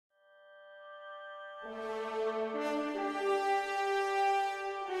Hello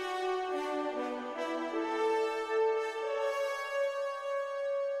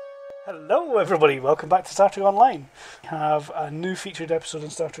everybody, welcome back to Star Trek Online. We have a new featured episode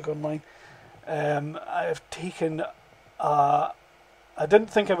in Star Trek Online. I've taken I didn't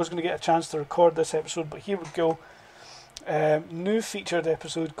think I was going to get a chance to record this episode, but here we go. New featured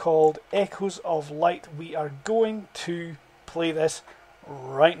episode called Echoes of Light. We are going to play this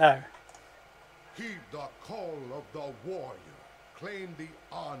right now. Heed the call of the warrior. Claim the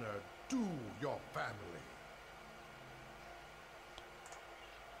honor due your family.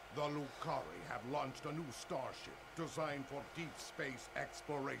 The Lukari have launched a new starship designed for deep space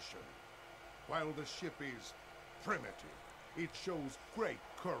exploration. While the ship is primitive, it shows great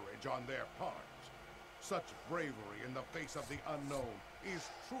courage on their part. Such bravery in the face of the unknown is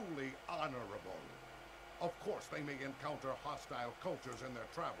truly honorable. Of course, they may encounter hostile cultures in their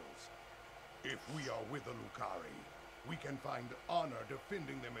travels. If we are with the Lukari, we can find honor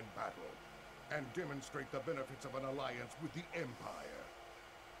defending them in battle and demonstrate the benefits of an alliance with the Empire.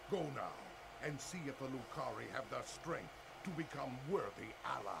 Go now and see if the Lukari have the strength to become worthy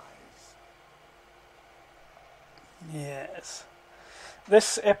allies. Yes.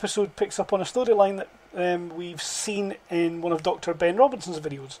 This episode picks up on a storyline that we've seen in one of Dr. Ben Robinson's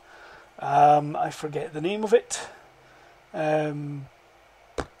videos. I forget the name of it.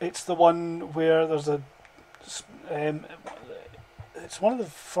 It's the one where there's a... it's one of the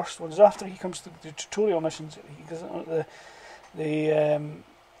first ones after he comes to the tutorial missions. He goes on the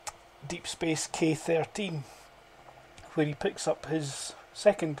Deep Space K-13, where he picks up his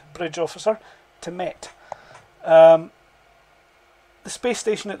second bridge officer, Temet. The space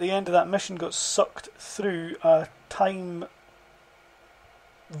station at the end of that mission got sucked through a time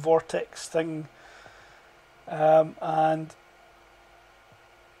vortex thing, and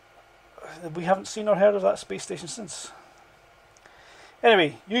we haven't seen or heard of that space station since.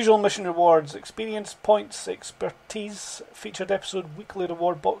 Anyway, usual mission rewards: experience points, expertise, featured episode, weekly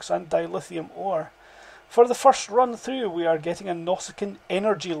reward box, and dilithium ore. For the first run through, we are getting a Nausicaan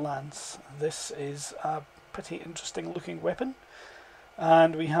energy lance. This is a pretty interesting looking weapon.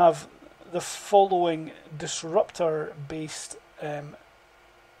 And we have the following disruptor based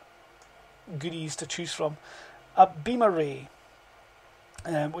goodies to choose from. A beam array,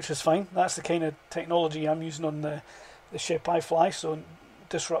 which is fine. That's the kind of technology I'm using on the ship I fly. So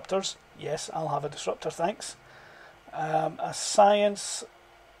disruptors, yes, I'll have a disruptor, thanks. A science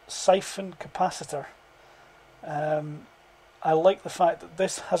siphon capacitor. I like the fact that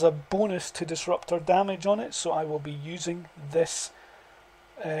this has a bonus to disruptor damage on it, so I will be using this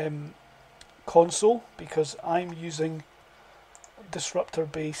console because I'm using disruptor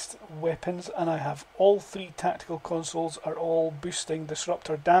based weapons, and I have all three tactical consoles are all boosting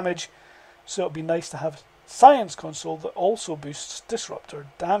disruptor damage, so it'd be nice to have science console that also boosts disruptor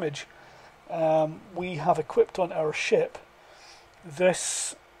damage. We have equipped on our ship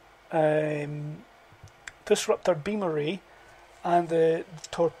this disruptor beam array and the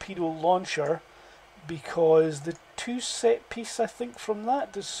torpedo launcher, because the two set piece, I think, from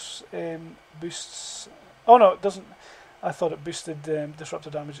that boosts... Oh no, it doesn't. I thought it boosted disruptor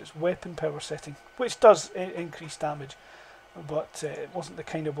damage. It's weapon power setting, which does increase damage, but it wasn't the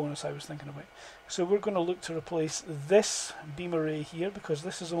kind of bonus I was thinking about. So we're going to look to replace this beam array here, because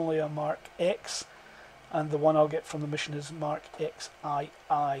this is only a Mark X, and the one I'll get from the mission is Mark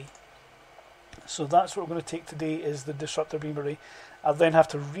XII. So that's what we're going to take today, is the disruptor beam array. I'll then have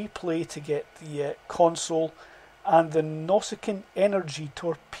to replay to get the console and the Nausicaan energy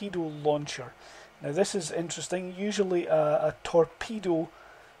torpedo launcher. Now this is interesting. Usually a torpedo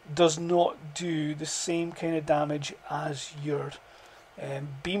does not do the same kind of damage as your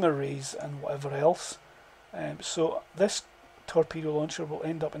beam arrays and whatever else. So this torpedo launcher will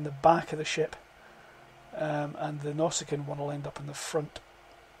end up in the back of the ship, and the Nausicaan one will end up in the front.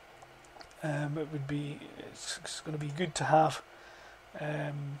 It's going to be good to have,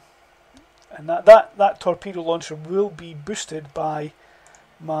 and that torpedo launcher will be boosted by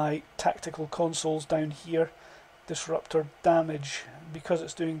my tactical consoles down here. Disruptor damage, because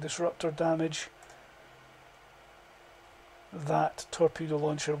it's doing disruptor damage, that torpedo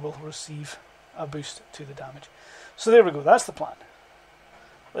launcher will receive a boost to the damage. So there we go, that's the plan.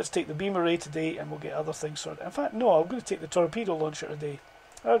 Let's take the beam array today and we'll get other things sorted. In fact, no, I'm going to take the torpedo launcher today.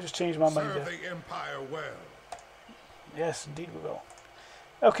 I'll just change my mind there. Serve the Empire well. Yes, indeed we will.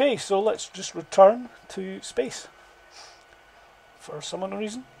 Okay, so let's just return to space. For some unknown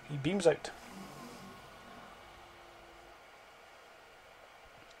reason, he beams out.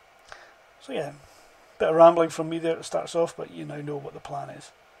 So yeah, bit of rambling from me there to start us off, but you now know what the plan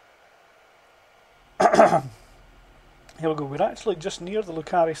is. Here we go. We're actually just near the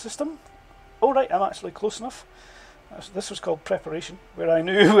Lukari system. Oh right, I'm actually close enough. This was called preparation, where I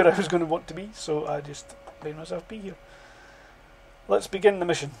knew where I was going to want to be, so I just made myself be here. Let's begin the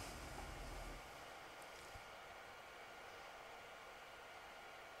mission.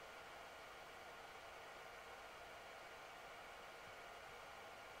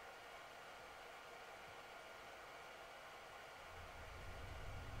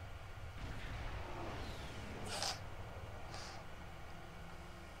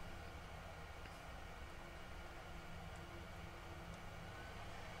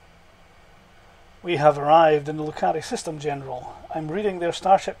 We have arrived in the Lukari system, General. I'm reading their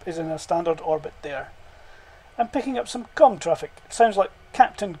starship is in a standard orbit there. I'm picking up some comm traffic. It sounds like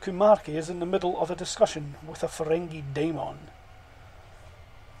Captain Kumarki is in the middle of a discussion with a Ferengi daemon.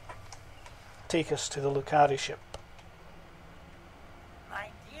 Take us to the Lukari ship. My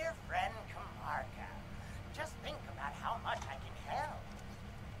dear friend Kumarka, just think about how much I can help.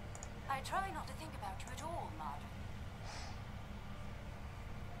 I try not to think about you at all, Marjorie.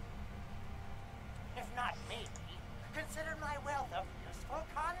 If not me, consider my wealth of useful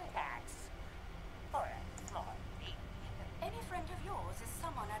contacts. For a small fee. Any friend of yours is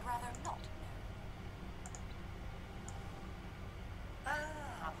someone I'd rather not know.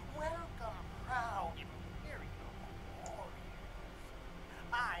 Welcome, proud Imperial warriors.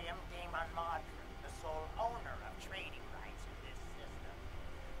 I am Daemon Modron, the sole owner of trading rights in this system.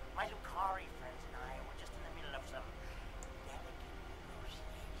 My Lukari friends and I were just in the middle of some delicate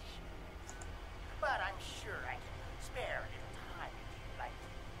negotiations. But I'm sure I can spare a little time if you'd like to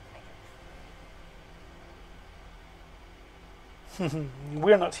make a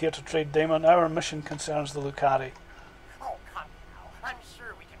We're not here to trade, Daemon. Our mission concerns the Lukari. Oh, come now. I'm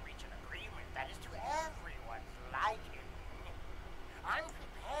sure we can reach an agreement that is to everyone's liking. I'm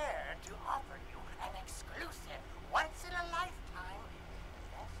prepared to offer you an exclusive, once-in-a-lifetime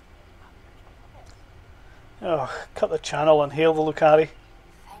investment opportunity. Oh, cut the channel and hail the Lukari.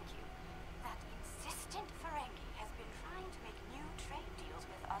 Thank you. That insistent Ferengi has been trying to make new trade deals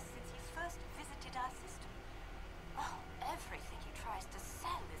with us since he's first visited our system. Oh, everything he tries to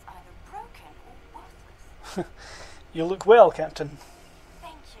sell is either broken or worthless. You look well, Captain.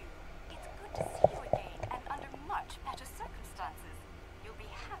 Thank you. It's good to see you again, and under much better circumstances. You'll be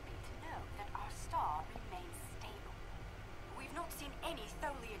happy to know that our star remains stable. We've not seen any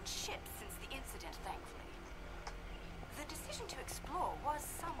Tholian ships since the incident, thankfully. The decision to explore was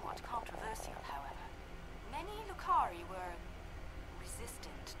somewhat controversial, however. Many Lukari were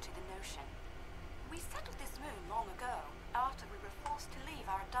resistant to the notion. We settled this moon long ago, after we were forced to leave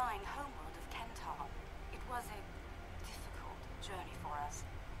our dying homeworld of Kentar. It was a difficult journey for us.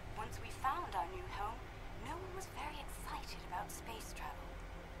 Once we found our new home, no one was very excited about space travel.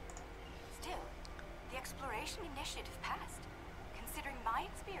 Still, the exploration initiative passed. Considering my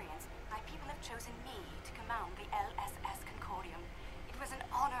experience, my people have chosen me to command the LSS Concordium. It was an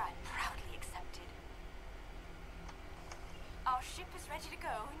honor I proudly accepted. Our ship is ready to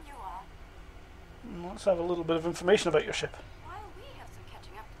go, and you are. Let's have a little bit of information about your ship. While we have some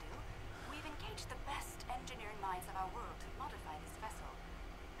catching up to do, we've engaged the best engineering minds of our world to modify this vessel.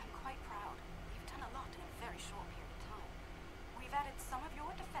 I'm quite proud. We've done a lot in a very short period of time. We've added some of your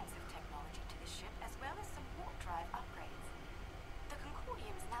defensive technology to this ship, as well as some warp drive upgrades. The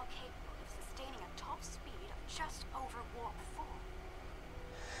Concordium is now capable of sustaining a top speed of just over warp 4.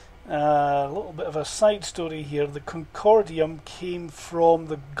 A little bit of a side story here. The Concordium came from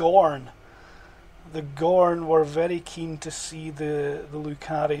the Gorn. The Gorn were very keen to see the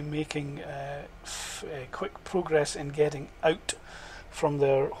Lukari making quick progress in getting out from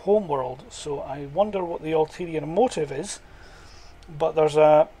their homeworld. So I wonder what the ulterior motive is. But there's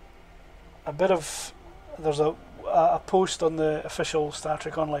a post on the official Star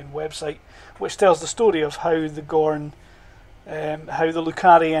Trek Online website which tells the story of how the Gorn, how the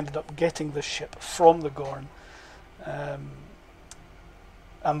Lukari ended up getting the ship from the Gorn.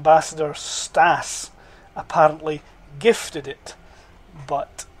 Ambassador Stas apparently gifted it,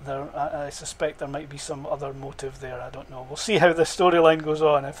 but I suspect there might be some other motive there. I don't know. We'll see how the storyline goes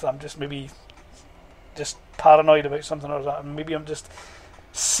on. If I'm just paranoid about something, or maybe I'm just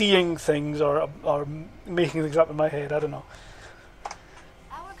seeing things or making things up in my head. I don't know.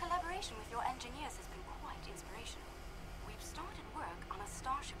 Our collaboration with your engineers has been quite inspirational. We've started work on a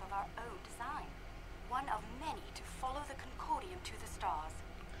starship of our own design, one of many to follow the Concordium to the stars.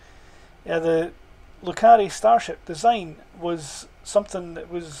 Yeah, the Lukari starship design was something that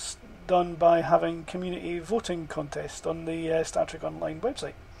was done by having community voting contest on the Star Trek Online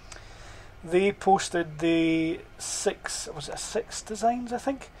website. They posted the six designs, I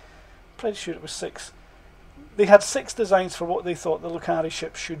think? Pretty sure it was 6. they had 6 designs for what they thought the Lukari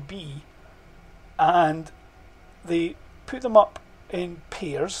ship should be, and they put them up in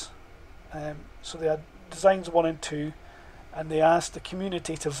pairs. So they had designs 1 and 2, and they asked the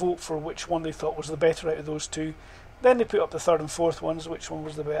community to vote for which one they thought was the better out of those 2. Then they put up the 3rd and 4th ones, which one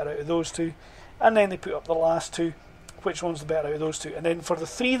was the better out of those 2, and then they put up the last 2, which one's the better out of those 2. And then for the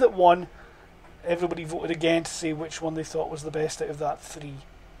 3 that won, everybody voted again to say which one they thought was the best out of that 3.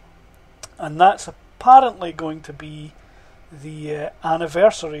 And that's apparently going to be the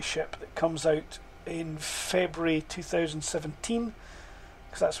anniversary ship that comes out in February 2017,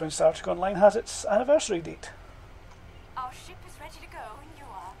 because that's when Star Trek Online has its anniversary date. Our ship is ready to go, and you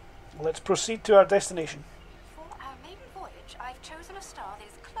are. Let's proceed to our destination. For our maiden voyage, I've chosen a star that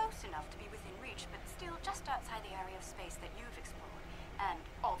is close enough to be within reach, but still just outside the area of space that you've explored, and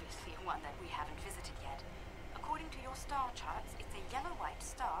obviously one that we haven't visited yet. According to your star charts, it's a yellow-white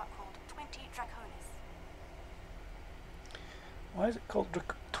star called 20 Draconis. Why is it called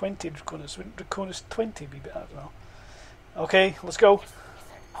 20 Draconis? Wouldn't Draconis 20 be better? I don't know. Okay, let's go. Isn't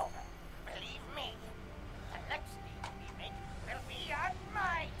over. Believe me. The next leap we make will be on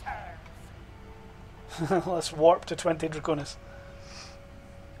my terms. Let's warp to 20 Draconis.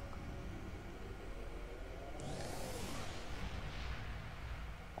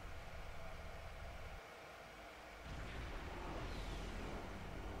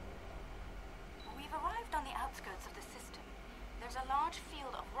 We've arrived on the outskirts of the system. There's a large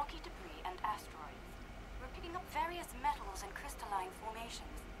field of rocky debris and asteroids. We're picking up various metals and crystalline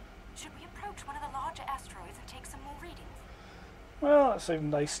formations. Should we approach one of the larger asteroids and take some more readings? Well, that's a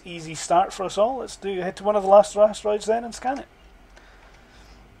nice, easy start for us all. Let's head to one of the last asteroids then and scan it.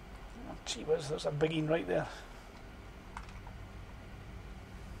 Oh, gee whiz, there's a big one right there.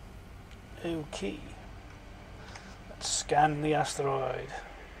 Okay. Let's scan the asteroid.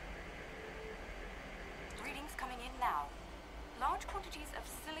 Readings coming in now. Large quantities of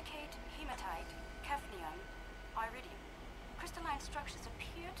silicate, hematite, cadmium, iridium. Crystalline structures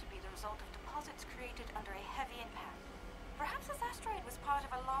appear to be the result of deposits created under a heavy impact. Perhaps this asteroid was part of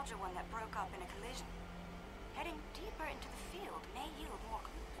a larger one that broke up in a collision. Heading deeper into the field may yield more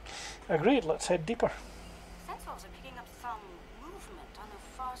clues. Agreed, let's head deeper. Sensors are picking up some movement on the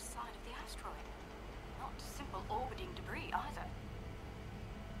far side of the asteroid. Not simple orbiting debris either.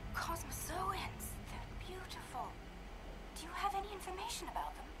 Cosmozoans, they're beautiful. Do you have any information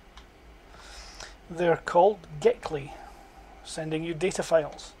about them? They're called Gekli, sending you data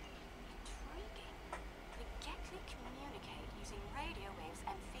files. Intriguing. The Gekli communicate using radio waves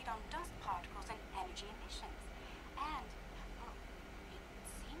and feed on dust particles and energy emissions. And, well, it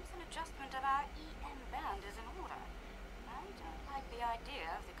seems an adjustment of our EM band is in order. I don't like the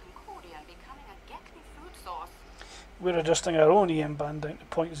idea of the Concordian becoming a Gekli food source. We're adjusting our own EM band down to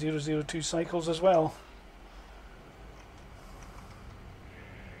 0.002 cycles as well.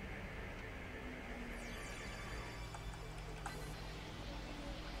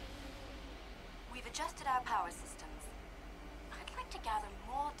 We've adjusted our power systems. I'd like to gather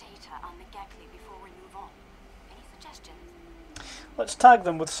more data on the Gekli before we move on. Any suggestions? Let's tag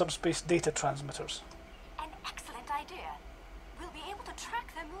them with subspace data transmitters. An excellent idea. We'll be able to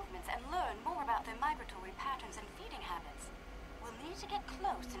track their movements and learn more about their migratory patterns and feeding habits. We'll need to get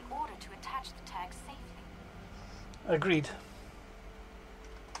close in order to attach the tags safely. Agreed.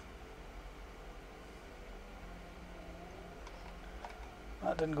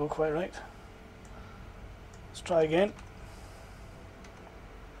 That didn't go quite right. Let's try again.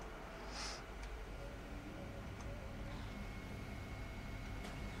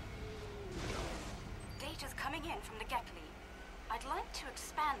 Data's coming in from the Gekli. I'd like to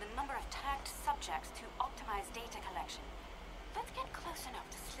expand the number of tagged subjects to optimize data collection. Let's get close enough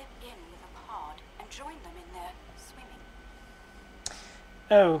to slip in with a pod and join them in their swimming.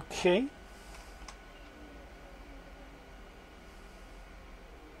 Okay.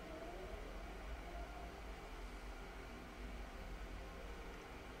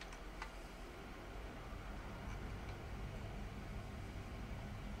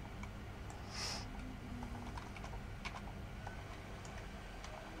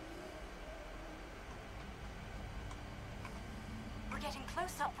 We're getting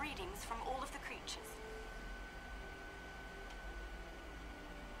close-up readings from all of the creatures.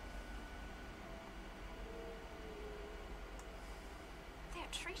 They're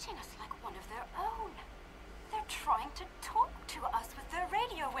treating us like one of their own. They're trying to talk to us with their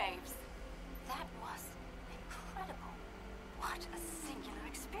radio waves. That was incredible. What a singular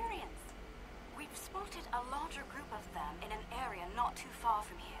experience. We've spotted a larger group of them in an area not too far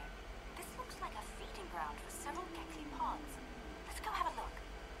from here. This looks like a feeding ground for several Gekli pods. Let's go have a look.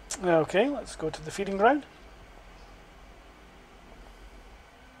 Okay, let's go to the feeding ground.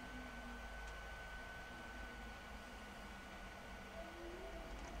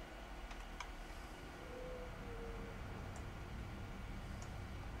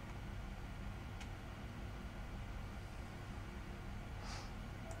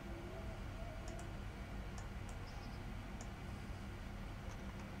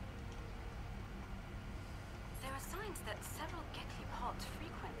 seems that several Gately pods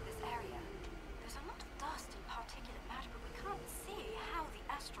frequent this area. There's a lot of dust and particulate matter, but we can't see how the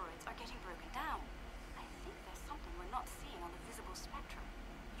asteroids are getting broken down. I think there's something we're not seeing on the visible spectrum.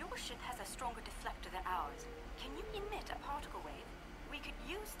 Your ship has a stronger deflector than ours. Can you emit a particle wave? We could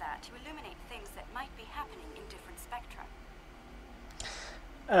use that to illuminate things that might be happening in different spectra.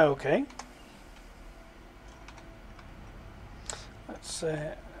 Okay. Let's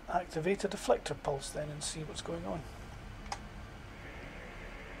activate a deflector pulse then and see what's going on.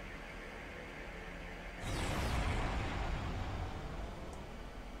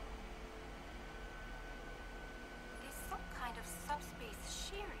 There's some kind of subspace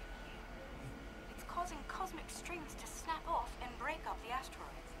shear in here. It's causing cosmic strings to snap off and break up the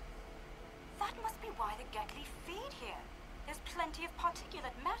asteroids. That must be why the Gately feed here. There's plenty of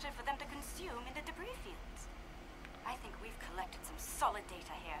particulate matter for them to consume in the debris fields. I think we've collected some solid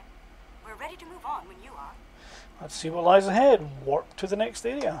data here. We're ready to move on when you are. Let's see what lies ahead. Warp to the next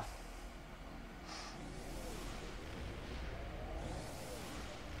area.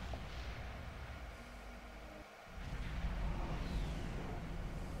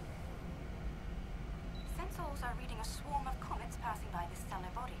 Sensors are reading a swarm of comets passing by this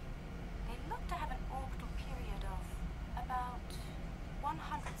stellar body. They look to have an orbital period of about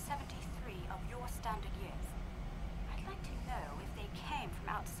 173 of your standard years. I'd like to know if they came from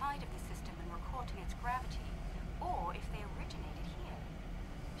outside of the system and were caught in its gravity, or if they originated here.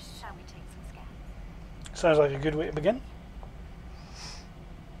 Shall we take some scans? Sounds like a good way to begin.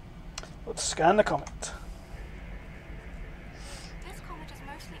 Let's scan the comet. This comet is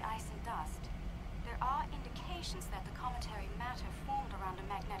mostly ice and dust. There are indications that the cometary matter formed around a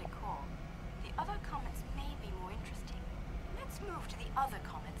magnetic core. The other comets may be more interesting. Let's move to the other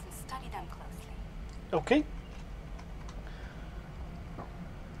comets and study them closely. Okay.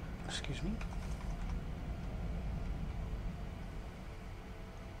 Excuse me.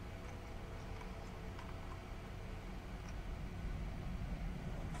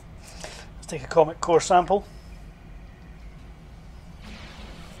 Let's take a comet core sample.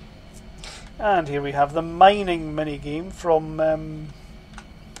 And here we have the mining minigame from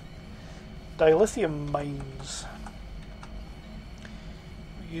dilithium mines.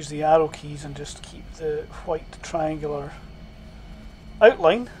 We use the arrow keys and just keep the white triangular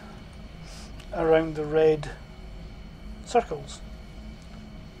outline around the red circles.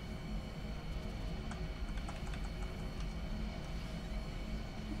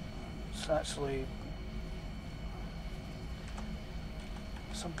 It's actually,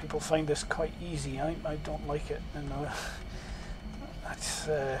 some people find this quite easy. I don't like it, and it's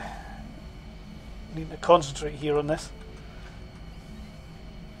need to concentrate here on this.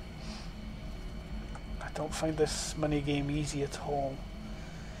 I don't find this mini game easy at all.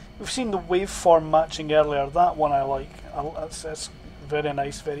 We've seen the waveform matching earlier. That one I like. That's very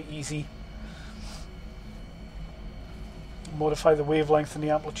nice, very easy. Modify the wavelength and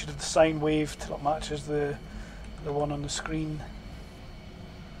the amplitude of the sine wave till it matches the one on the screen.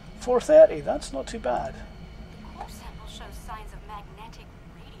 430. That's not too bad. The core sample shows signs of magnetic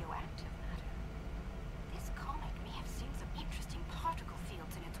radioactive matter. This comet may have seen some interesting particle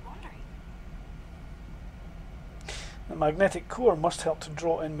fields in its wandering. The magnetic core must help to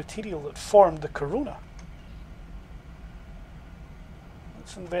draw in material that formed the corona.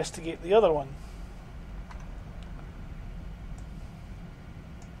 Let's investigate the other one.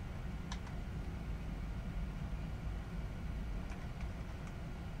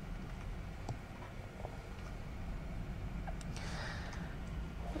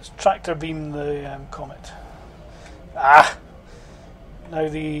 Let's tractor beam the comet. Ah! Now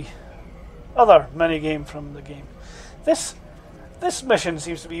the other mini game from the game. This mission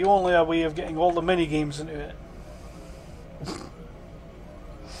seems to be only a way of getting all the mini games into it.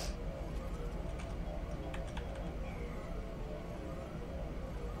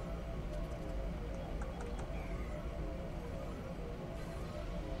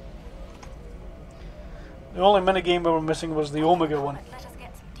 The only mini game we were missing was the Omega one. Let us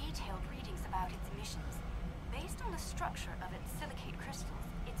get some detailed readings about its emissions. Based on the structure of its silicate crystals,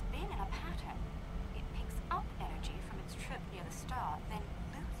 it's been in a pattern. It picks up energy from its trip near the star, then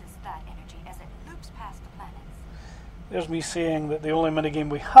loses that energy as it loops past the planets. There's me saying that the only minigame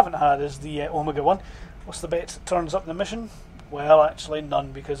we haven't had is the Omega one. What's the bet it turns up the mission? Well, actually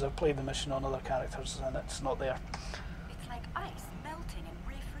none, because I've played the mission on other characters and it's not there. It's like ice melting and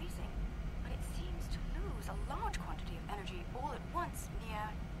refreezing, but it seems to lose a large quantity of energy all at once near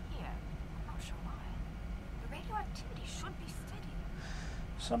here. I'm not sure why. The radioactivity should be steady.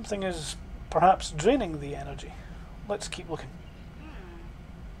 Something is perhaps draining the energy. Let's keep looking.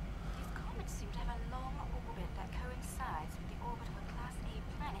 These comets seem to have a long orbit that coincides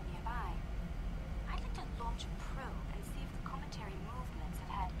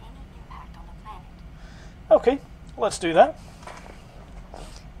Okay, let's do that.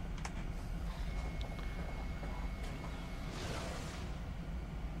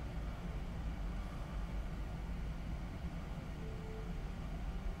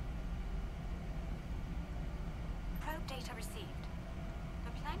 Probe data received.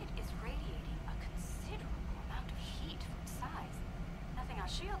 The planet is radiating a considerable amount of heat for its size. Nothing our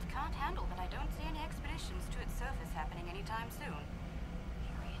shields can't handle, but I don't see any expeditions to its surface happening anytime soon.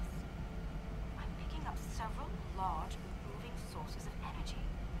 Curious. I'm picking up several large, moving sources of energy.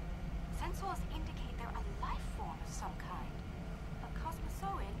 Sensors indicate they're a life form of some kind. A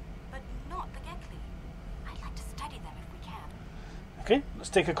cosmozoan, but not the Gekli. I'd like to study them if we can. Okay, let's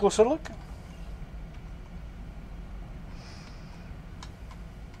take a closer look.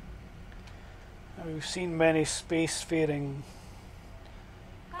 We've seen many spacefaring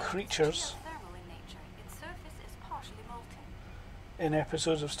creatures Geothermal in nature. Its surface is partially molten. in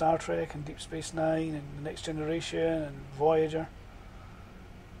episodes of Star Trek and Deep Space Nine and The Next Generation and Voyager.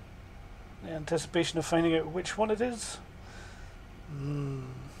 The anticipation of finding out which one it is? Well,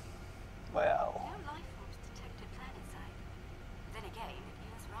 No life forms detected planetside. Then again, it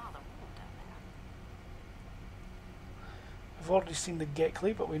is rather warm down there. we've already seen the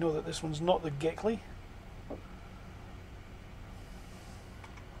Gekli, but we know that this one's not the Gekli. Let's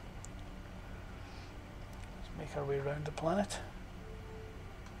make our way around the planet.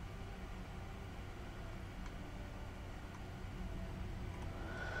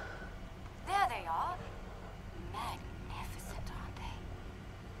 There they are. Magnificent, aren't they?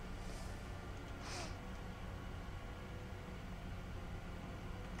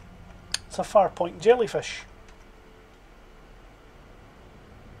 It's a Farpoint jellyfish.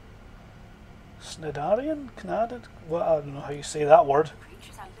 Snidarian? Canadid? Well, I don't know how you say that word.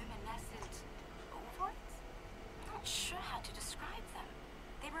 Creatures are luminescent ovoids? I'm not sure how to describe them.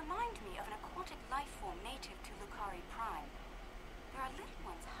 They remind me of an aquatic life form native to Lukari Prime. There are little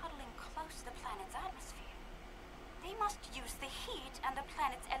ones huddling close to the planet's atmosphere. They must use the heat and the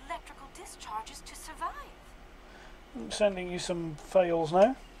planet's electrical discharges to survive. I'm sending you some files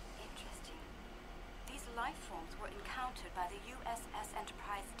now. Interesting. These life forms were encountered by the USS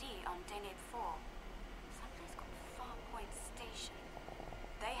Enterprise D on Deneb 4, someplace called Farpoint Station.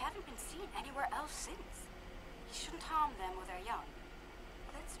 They haven't been seen anywhere else since. You shouldn't harm them or their young.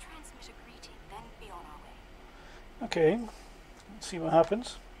 Let's transmit a greeting, then be on our way. Okay, let's see what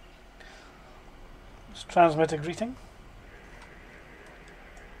happens. Let's transmit a greeting.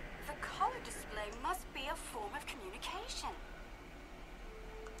 The color display must be a form of communication.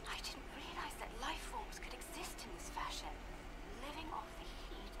 I didn't realize that life forms could exist in this fashion, living off the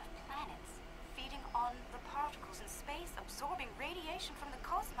heat of planets, feeding on the particles in space, absorbing radiation from the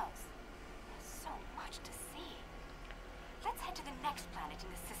cosmos. There's so much to see. Let's head to the next planet in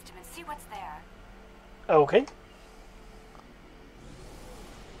the system and see what's there. Okay.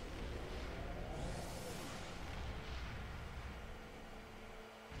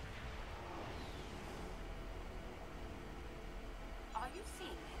 Are you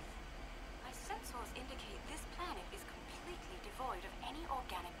seeing this? My sensors indicate this planet is completely devoid of any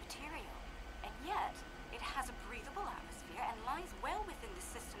organic material, and yet it has a breathable atmosphere and lies well within the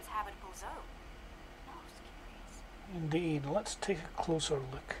system's habitable zone. Most curious. Indeed, let's take a closer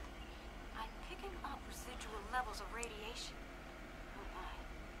look. I'm picking up residual levels of radiation. Oh my.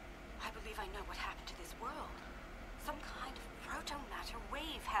 I believe I know what happened to this world. Some kind of proto-matter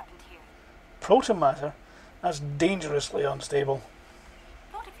wave happened here. Protomatter? That's dangerously unstable.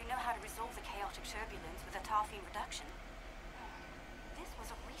 Not if you know how to resolve the chaotic turbulence with a Tarfine reduction. This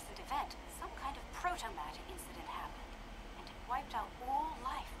was a recent event. Some kind of proto-matter incident happened, and it wiped out all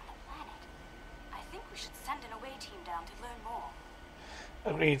life on the planet. I think we should send an away team down to learn more.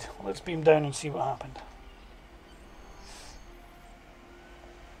 Agreed. Let's beam down and see what happened.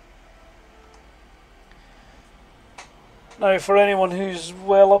 Now, for anyone who's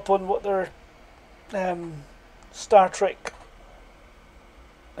well up on what their Star Trek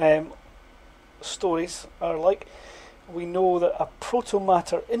stories are like, we know that a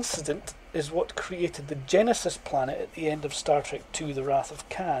protomatter incident is what created the Genesis planet at the end of Star Trek II, The Wrath of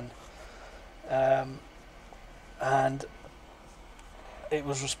Khan. And it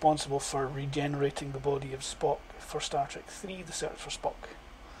was responsible for regenerating the body of Spock for Star Trek III, The Search for Spock.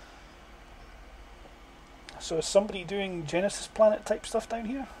 So is somebody doing Genesis planet type stuff down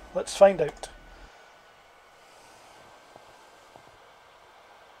here? Let's find out.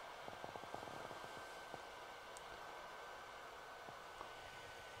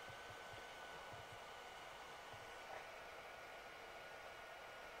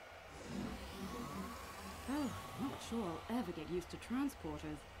 Oh, not sure I'll ever get used to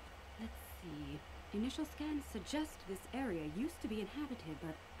transporters. Let's see. Initial scans suggest this area used to be inhabited,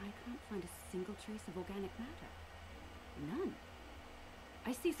 but I can't find a single trace of organic matter. None.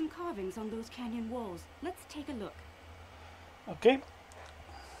 I see some carvings on those canyon walls. Let's take a look. Okay.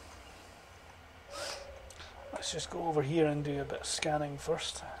 Let's just go over here and do a bit of scanning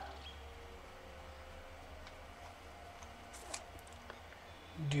first.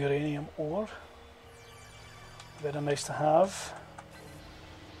 Uranium ore. Very nice to have.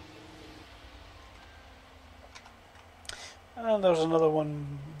 And there's another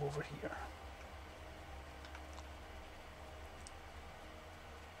one over here.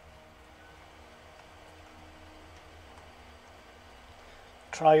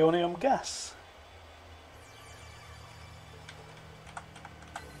 Trionium gas.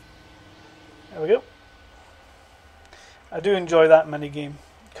 There we go. I do enjoy that mini game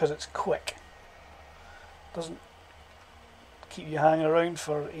because it's quick. Doesn't keep you hanging around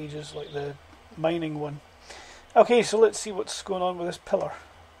for ages like the mining one. Okay, so let's see what's going on with this pillar.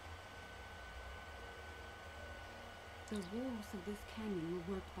 The walls of this canyon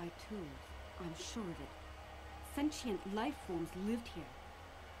were worked by tools. I'm sure of it. Sentient life forms lived here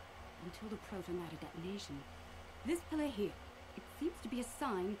until the proto-matter detonation. This pillar here, it seems to be a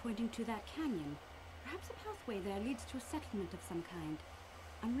sign pointing to that canyon. Perhaps a pathway there leads to a settlement of some kind.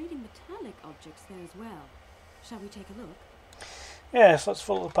 I'm reading metallic objects there as well. Shall we take a look? Yes, let's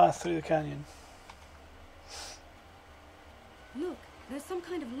follow the path through the canyon. Look, there's some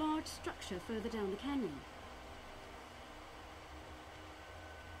kind of large structure further down the canyon.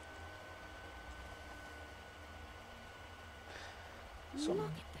 Look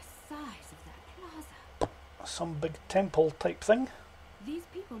at the size of that plaza. Some big temple type thing. These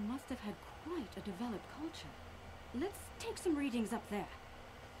people must have had quite a developed culture. Let's take some readings up there.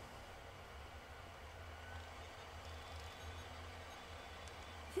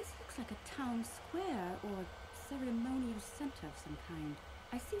 This looks like a town square or ceremonial center of some kind.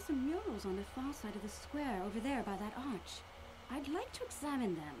 I see some murals on the far side of the square over there by that arch. I'd like to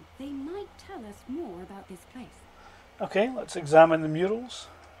examine them. They might tell us more about this place. Okay, let's examine the murals.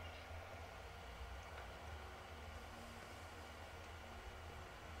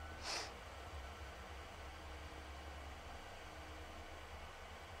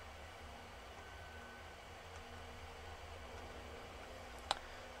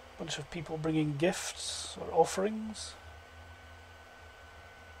 Bunch of people bringing gifts or offerings.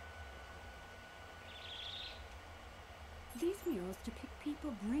 These murals depict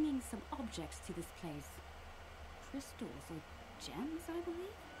people bringing some objects to this place. Crystals or gems, I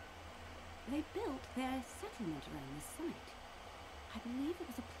believe. They built their settlement around this site. I believe it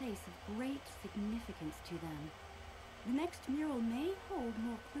was a place of great significance to them. The next mural may hold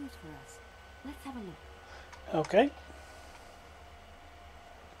more clues for us. Let's have a look. Okay.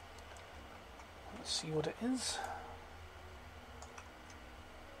 Let's see what it is.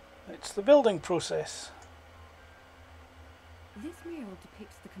 It's the building process. This mural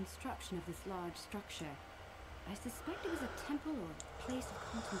depicts the construction of this large structure. I suspect it was a temple or place of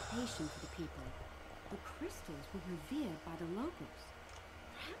contemplation for the people. The crystals were revered by the locals,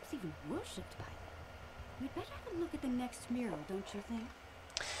 perhaps even worshipped by them. We'd better have a look at the next mural, don't you think?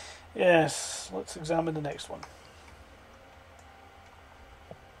 Yes, let's examine the next one.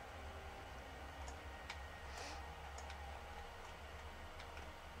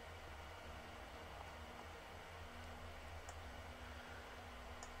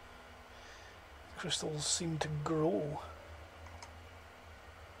 Crystals seem to grow.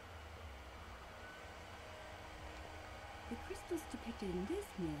 The crystals depicted in this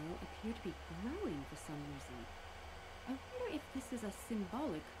mural appear to be growing for some reason. I wonder if this is a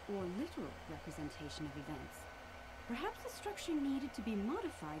symbolic or literal representation of events. Perhaps the structure needed to be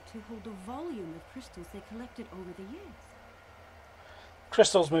modified to hold the volume of crystals they collected over the years.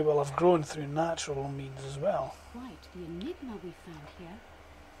 Crystals may well have grown through natural means as well. Quite the enigma we found here.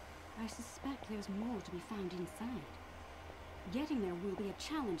 I suspect there's more to be found inside. Getting there will be a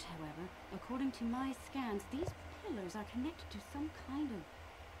challenge, however. According to my scans, these pillars are connected to some kind of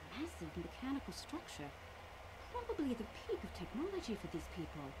massive mechanical structure. Probably the peak of technology for these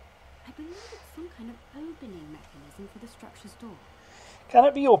people. I believe it's some kind of opening mechanism for the structure's door. Can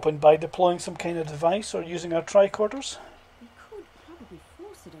it be opened by deploying some kind of device or using our tricorders? We could probably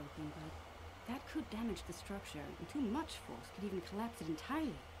force it open, but that could damage the structure, and too much force could even collapse it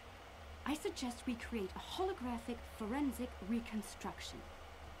entirely. I suggest we create a holographic forensic reconstruction.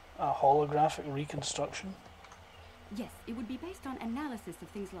 A holographic reconstruction? Yes, it would be based on analysis of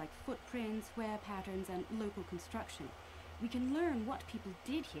things like footprints, wear patterns, and local construction. We can learn what people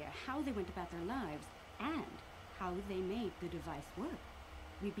did here, how they went about their lives, and how they made the device work.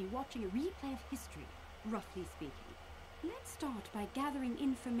 we'd be watching a replay of history, roughly speaking. Let's start by gathering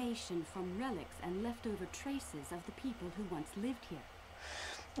information from relics and leftover traces of the people who once lived here.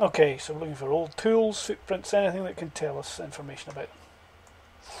 Okay, so we're looking for old tools, footprints, anything that can tell us information about them.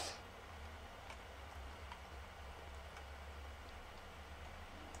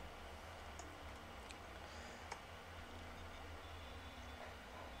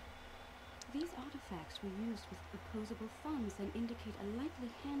 These artifacts were used with opposable thumbs and indicate a likely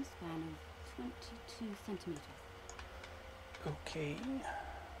handspan of 22 centimeters. Okay.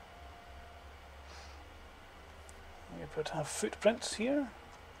 We appear to have footprints here.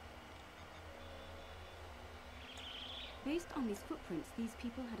 Based on these footprints, these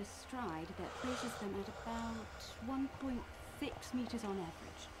people had a stride that places them at about 1.6 meters on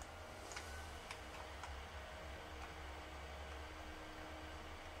average.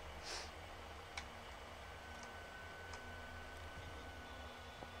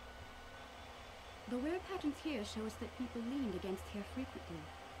 The wear patterns here show us that people leaned against here frequently.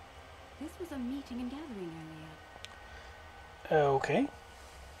 This was a meeting and gathering area. Okay.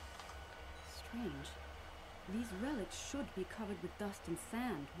 Strange. These relics should be covered with dust and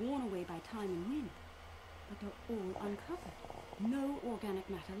sand, worn away by time and wind. But they're all uncovered. No organic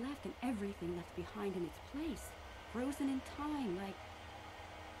matter left, and everything left behind in its place. Frozen in time,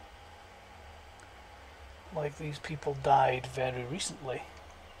 Like these people died very recently.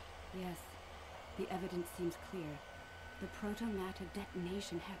 Yes, the evidence seems clear. The proto-matter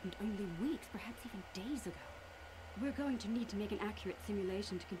detonation happened only weeks, perhaps even days ago. We're going to need to make an accurate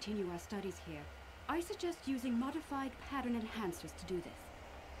simulation to continue our studies here. I suggest using modified pattern enhancers to do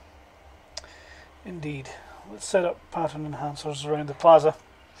this. Indeed. Let's set up pattern enhancers around the plaza.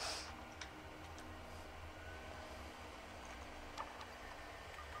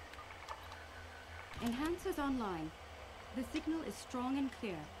 Enhancers online. The signal is strong and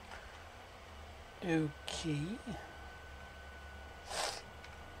clear. Okay.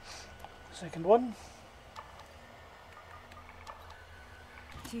 Second one.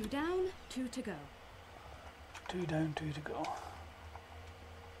 2 down, 2 to go. 2 down, 2 to go.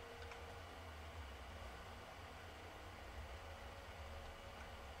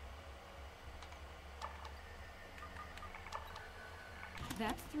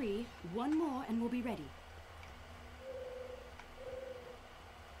 That's 3. 1 more and we'll be ready.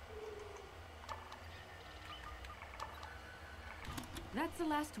 That's the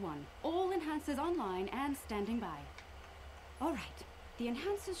last one. All enhancers online and standing by. All right. The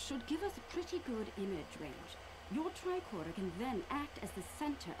enhancers should give us a pretty good image range. Your tricorder can then act as the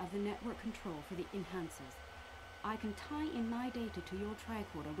center of the network control for the enhancers. I can tie in my data to your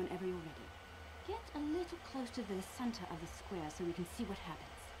tricorder whenever you're ready. Get a little close to the center of the square so we can see what happens.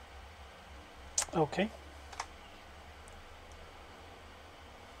 Okay.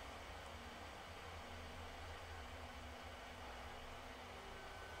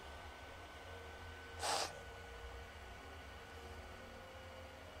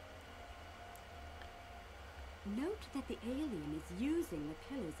 Note that the alien is using the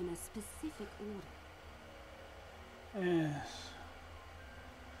pillars in a specific order. Yes.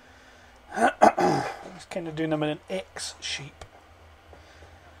 It's kind of doing them in an X shape.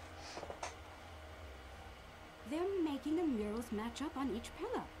 They're making the murals match up on each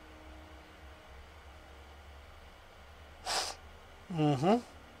pillar. Mm-hmm.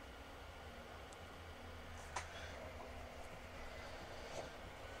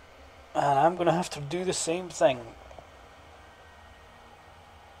 And I'm going to have to do the same thing.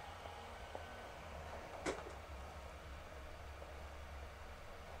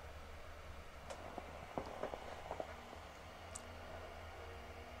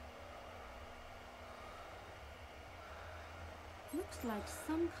 Looks like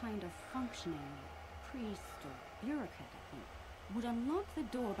some kind of functionary, priest or bureaucrat, I think, would unlock the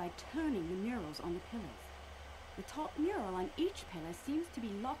door by turning the murals on the pillars. The top mural on each pillar seems to be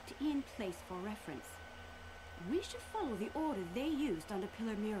locked in place for reference. We should follow the order they used on the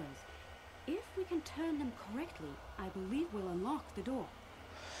pillar murals. If we can turn them correctly, I believe we'll unlock the door.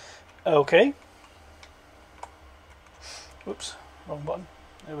 Okay. Oops, wrong button.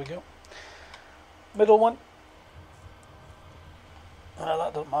 There we go. Middle one. Well,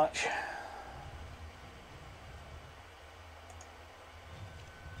 that don't match.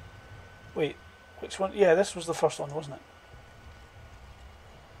 Wait, which one? Yeah, this was the first one, wasn't it?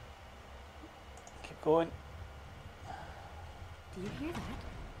 Keep going. Do you hear that?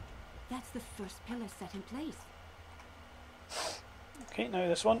 That's the first pillar set in place. Okay, now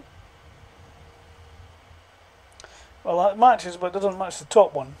this one. Well, that matches, but it doesn't match the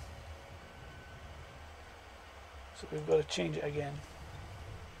top one. So we've got to change it again.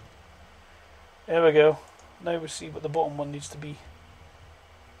 There we go. Now we see what the bottom one needs to be.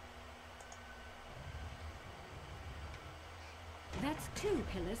 That's 2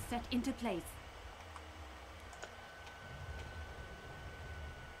 pillars set into place.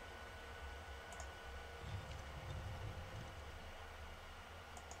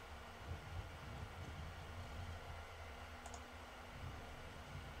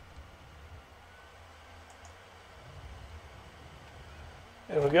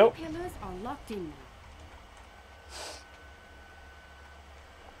 There we go. The pillars are locked in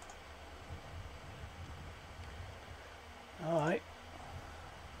now. Alright.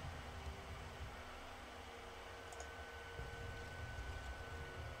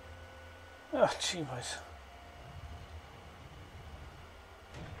 Oh, gee whiz.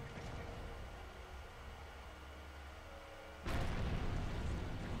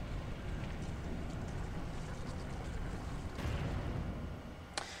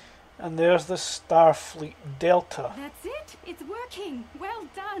 And there's the Starfleet Delta. That's it! It's working! Well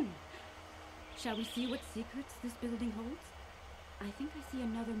done! Shall we see what secrets this building holds? I think I see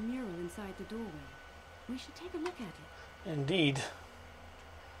another mural inside the doorway. We should take a look at it. Indeed.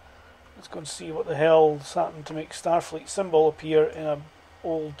 Let's go and see what the hell's happened to make Starfleet symbol appear in an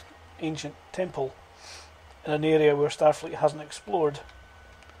old ancient temple in an area where Starfleet hasn't explored.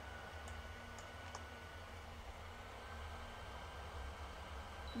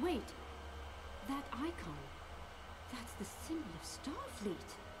 Wait, that icon, that's the symbol of Starfleet.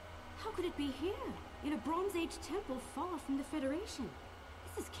 How could it be here, in a Bronze Age temple far from the Federation?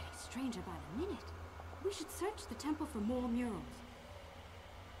 This is getting stranger by the minute. We should search the temple for more murals.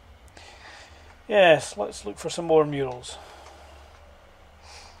 Yes, let's look for some more murals.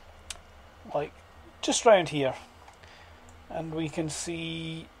 Like, just round here. And we can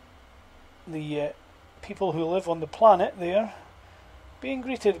see the people who live on the planet there being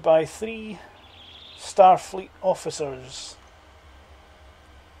greeted by 3 Starfleet officers.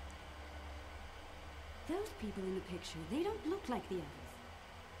 Those people in the picture, they don't look like the others.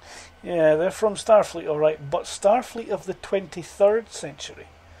 Yeah, they're from Starfleet, alright, but Starfleet of the 23rd century.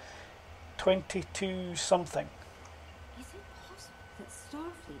 22 something. Is it possible that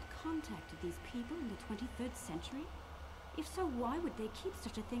Starfleet contacted these people in the 23rd century? If so, why would they keep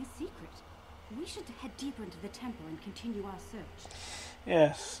such a thing secret? We should head deeper into the temple and continue our search.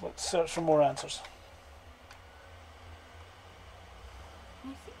 Yes, let's search for more answers.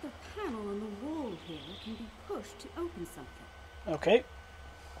 I think the panel on the wall here can be pushed to open something. Okay.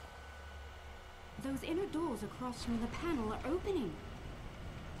 Those inner doors across from the panel are opening.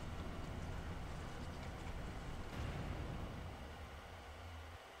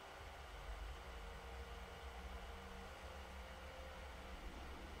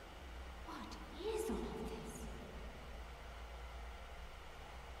 What is all of this?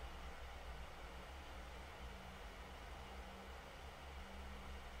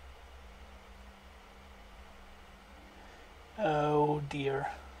 Oh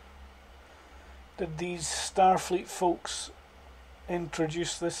dear. Did these Starfleet folks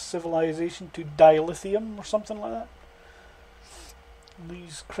introduce this civilization to dilithium or something like that?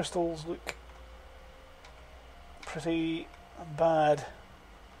 These crystals look pretty bad.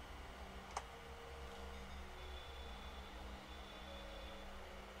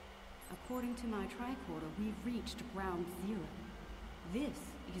 According to my tricorder, we've reached ground zero. This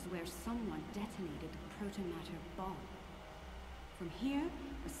is where someone detonated the protomatter bomb. From here,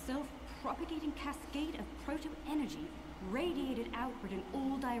 a self-propagating cascade of proto-energy radiated outward in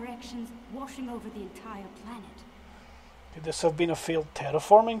all directions, washing over the entire planet. Could this have been a failed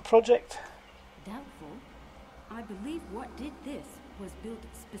terraforming project? Doubtful. I believe what did this was built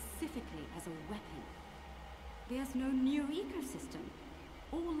specifically as a weapon. There's no new ecosystem.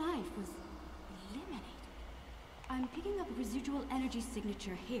 All life was eliminated. I'm picking up a residual energy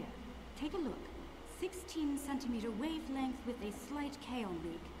signature here. Take a look. 16 centimeter wavelength with a slight kaon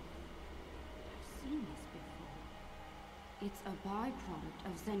leak. I've seen this before. It's a byproduct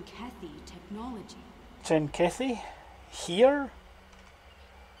of Zenkethi technology. Zenkethi? Here?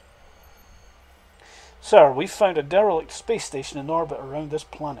 Sir, we've found a derelict space station in orbit around this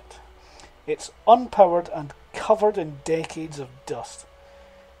planet. It's unpowered and covered in decades of dust.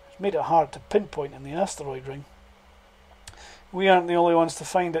 It's made it hard to pinpoint in the asteroid ring. We aren't the only ones to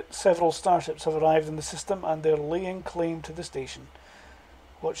find it. Several starships have arrived in the system and they're laying claim to the station.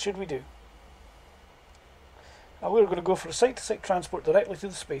 What should we do? We're going to go for a site-to-site transport directly to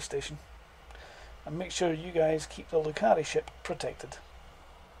the space station and make sure you guys keep the Lukari ship protected.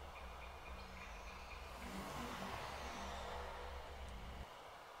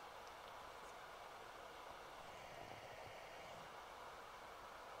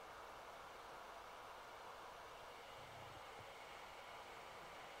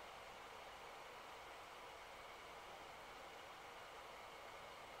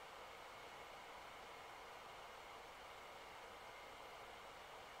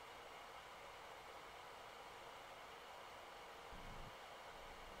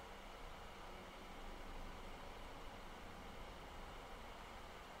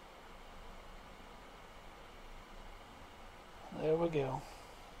 go.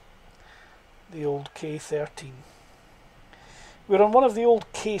 The old K-13. We're on one of the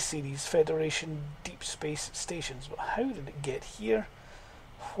old K-series Federation deep space stations, but how did it get here?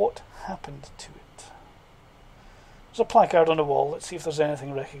 What happened to it? There's a placard on the wall. Let's see if there's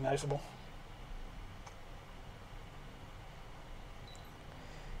anything recognisable.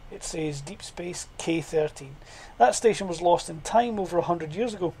 It says Deep Space K-13. That station was lost in time over 100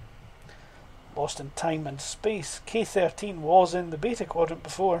 years ago. Lost in time and space. K-13 was in the beta quadrant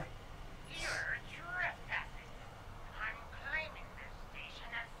before. You're trespassing. I'm claiming this station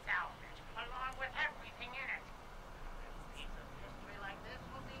as salvage, along with everything in it. A piece of history like this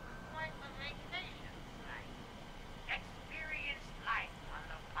will be quite a vacation tonight. Experience life on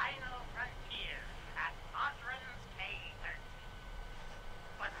the final frontier at Modron's K-13.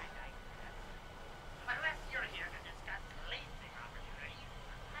 But I digress. Unless you're here to discuss leasing opportunities,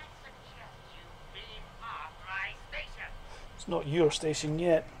 I suggest you beam off my station. It's not your station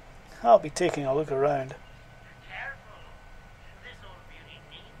yet. I'll be taking a look around. Careful. This old beauty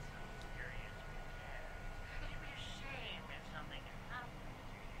needs some serious repair. It'd be a shame if something happened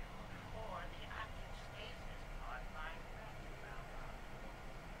to you, or the active stasis pod might malfunction.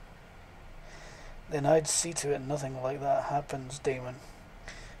 Then I'd see to it nothing like that happens, Damon.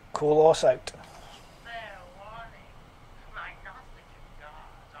 Kohloss out. Fair warning. My Gnostic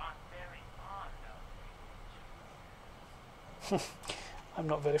gods aren't very fond of me. I'm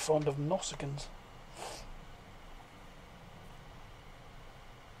not very fond of Nausicaans.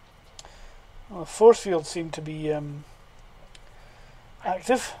 Well, the force fields seem to be active. Tell the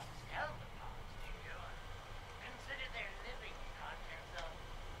pods to you. Consider their living contents of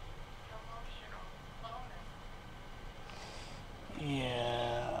promotional bonus.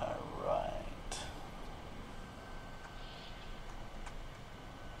 Yeah, right.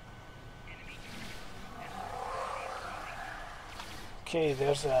 Okay,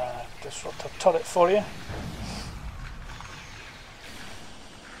 there's a disruptor turret for you.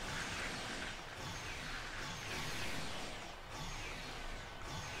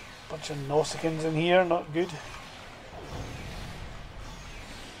 Bunch of Nausicaans in here, not good.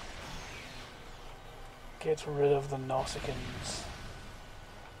 Get rid of the Nausicaans.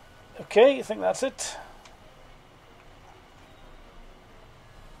 Okay, I think that's it.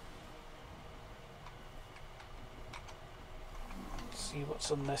 Let's see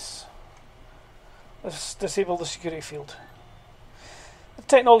what's on this. Let's disable the security field. The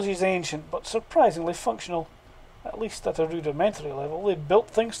technology is ancient, but surprisingly functional, at least at a rudimentary level. They built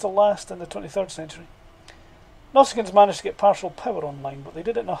things to last in the 23rd century. Nausicaans managed to get partial power online, but they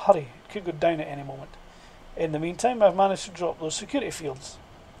did it in a hurry. It could go down at any moment. In the meantime, I've managed to drop those security fields.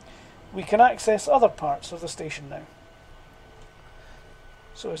 We can access other parts of the station now.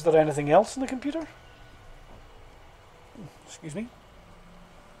 So is there anything else in the computer? Excuse me.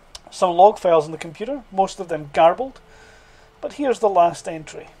 Some log files in the computer, most of them garbled. But here's the last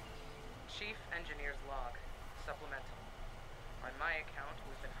entry. Chief Engineer's Log, supplemental. On my account,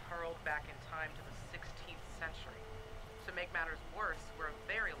 we've been hurled back in time to the 16th century. To make matters worse, we're a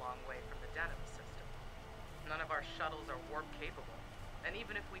very long way from the Denham system. None of our shuttles are warp capable, and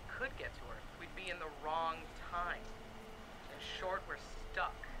even if we could get to Earth, we'd be in the wrong time. In short, we're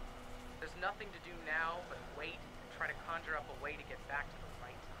stuck. There's nothing to do now but wait and try to conjure up a way to get back to the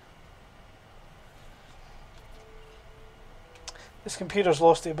right time. This computer's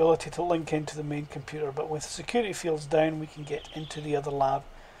lost the ability to link into the main computer, but with security fields down we can get into the other lab.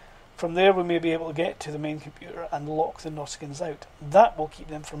 From there we may be able to get to the main computer and lock the Nausicaans out. That will keep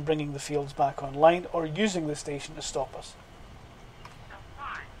them from bringing the fields back online or using the station to stop us. The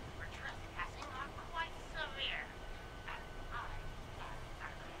fines for trespassing are quite severe, and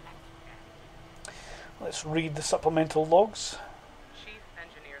I Let's read the supplemental logs. Chief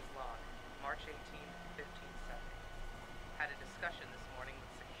Engineer's Log, March 18th, 1570. Had a discussion this morning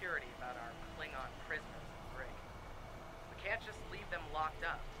with security about our Klingon prisoners in the brig. We can't just leave them locked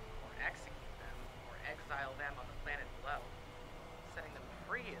up, or execute them, or exile them on the planet below. Setting them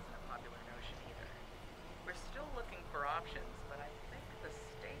free isn't a popular notion either. We're still looking for options, but I think the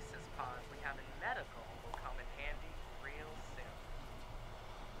stasis pods we have in medical will come in handy real soon.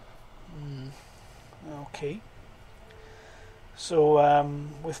 Okay. So,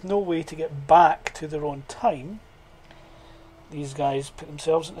 with no way to get back to their own time, these guys put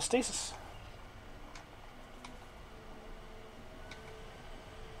themselves into stasis.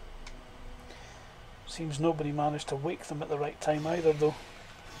 Seems nobody managed to wake them at the right time either, though.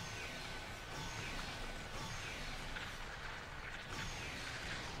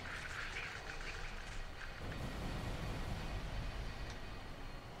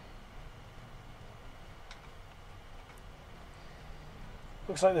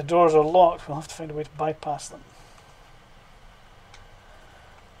 Looks like the doors are locked. We'll have to find a way to bypass them.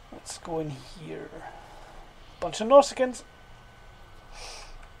 Let's go in here. Bunch of Nausicaans.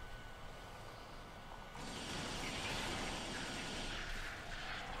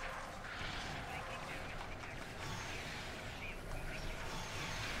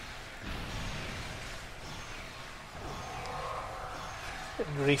 Good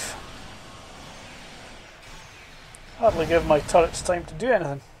grief. Hardly give my turrets time to do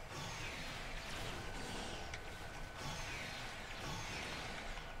anything.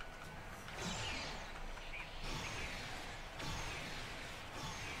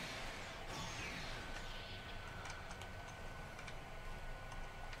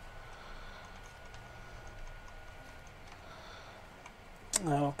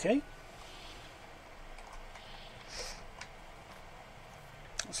 Okay.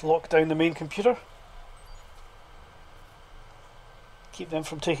 Let's lock down the main computer. Keep them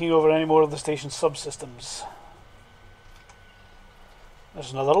from taking over any more of the station's subsystems. There's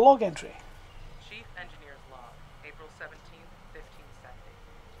another log entry. Chief Engineer's Log, April 17th,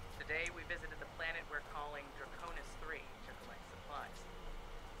 1570. Today we visited the planet we're calling Kohloss 3 to collect supplies.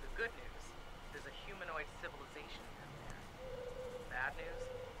 The good news, there's a humanoid civilization out there. Bad news,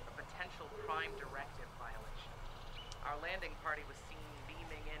 a potential prime directive violation. Our landing party was seen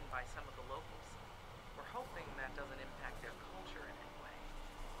beaming in by some of the locals. We're hoping that doesn't impact their culture in any way.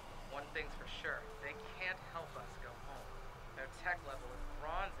 One thing's for sure, they can't help us go home. Their tech level is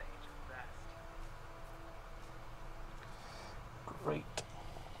Bronze Age at best. Great.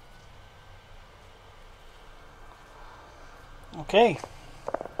 Okay.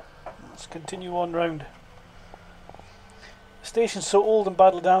 Let's continue on round. The station's so old and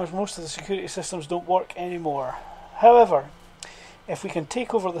badly damaged, most of the security systems don't work anymore. However, if we can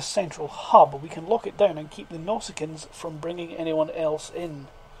take over the central hub, we can lock it down and keep the Nausicaans from bringing anyone else in.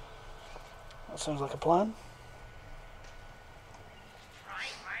 That sounds like a plan.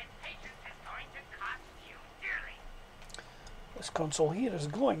 Trying my patience is going to cost you dearly. This console here is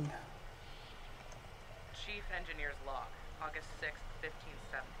glowing. Chief Engineer's Log, August 6th,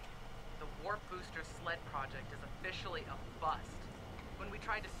 1570. The Warp Booster Sled project is officially a bust. When we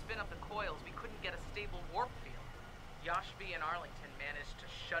tried to spin up the coils, we couldn't get a stable warp field. Yashvi and Arlington managed to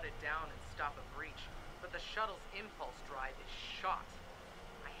shut it down and stop a breach, but the shuttle's impulse drive is shot.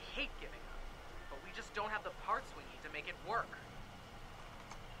 I hate giving up, but we just don't have the parts we need to make it work.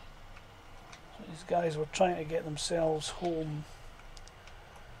 So these guys were trying to get themselves home,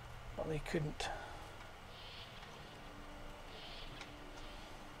 but they couldn't.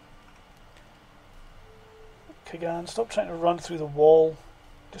 Kagan, stop trying to run through the wall.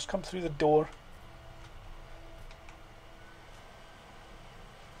 Just come through the door.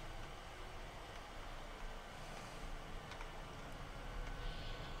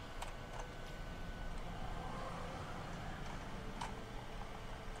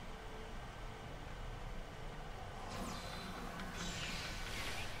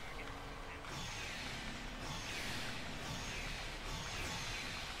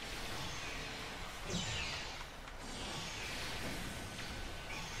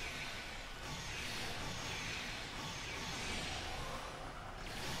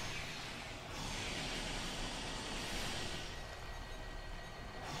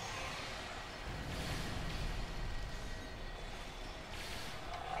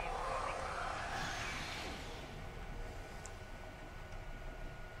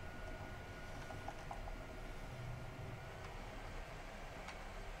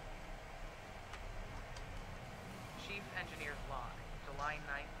 Chief Engineer's Log, July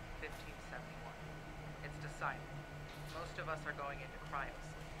 9th, 1571. It's decided. Most of us are going into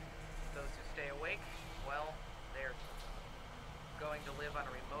cryosleep. Those who stay awake, well, they're going to live on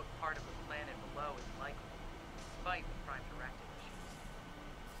a remote part of the planet below is likely, despite the prime directive issues.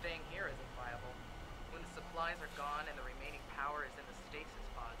 Staying here isn't viable. When the supplies are gone and the remaining power is in the stasis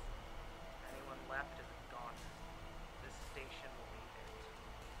pods, anyone left is a goner. This station will be it.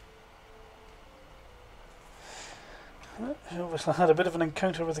 She obviously had a bit of an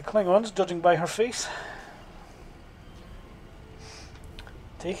encounter with the Klingons, judging by her face.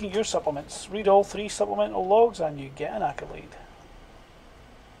 Taking your supplements. Read all 3 supplemental logs and you get an accolade.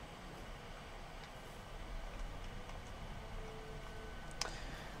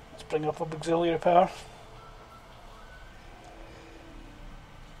 Let's bring up auxiliary power.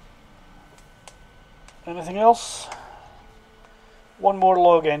 Anything else? One more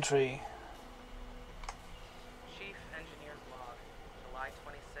log entry. Chief Engineer's Log, July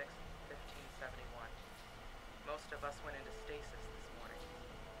 26th, 1571. Most of us went into stasis this morning.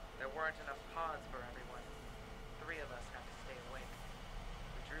 There weren't enough pods for everyone. 3 of us have to stay awake.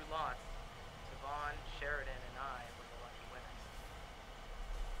 drew lots. Savon, Sheridan, and I were the lucky winners.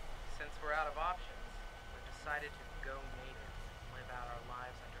 Since we're out of options, we've decided to go native and live out our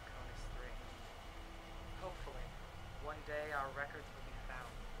lives under Kohloss 3. Hopefully, one day our records will be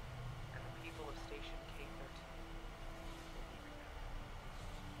found, and the people of Station K-13 will be remembered.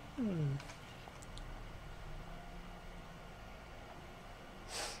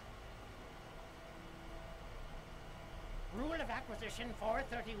 Rule of Acquisition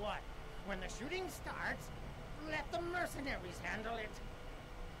 431. When the shooting starts, let the mercenaries handle it.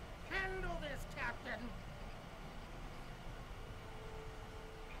 Handle this, Captain.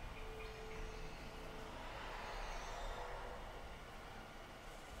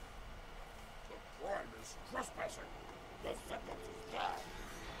 The crime is trespassing. The sentence is death.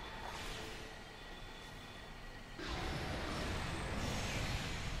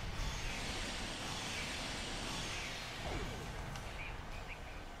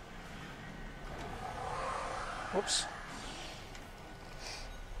 Whoops.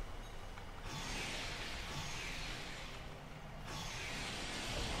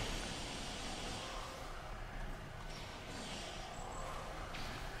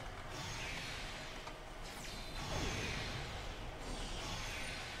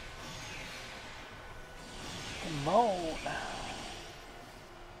 Come on.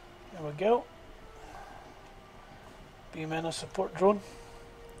 There we go. Beam in a support drone.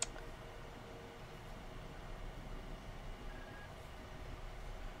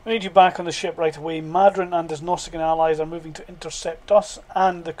 We need you back on the ship right away. Madron and his Nausicaan allies are moving to intercept us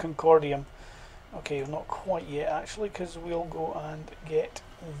and the Concordium. Okay, not quite yet actually, because we'll go and get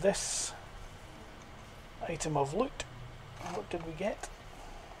this item of loot. What did we get?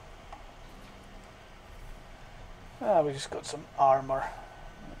 We just got some armour.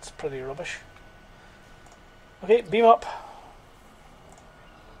 That's pretty rubbish. Okay, beam up.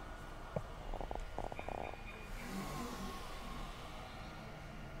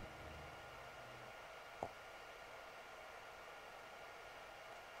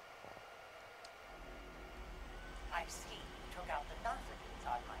 I see you took out the Nautians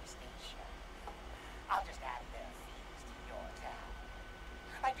on my station. I'll just add their fees to your tab.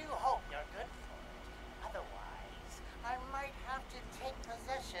 I do hope you're good for it. Otherwise, I might have to take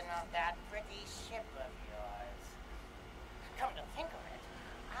possession of that pretty ship of yours. Come to think of it,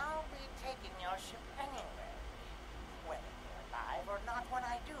 I'll be taking your ship anyway. Whether you're alive or not when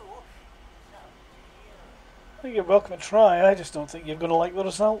I do, it's up to you. I think you're welcome to try. I just don't think you're going to like the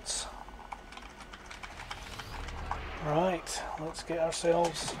results. Right, let's get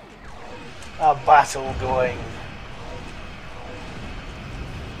ourselves a battle going.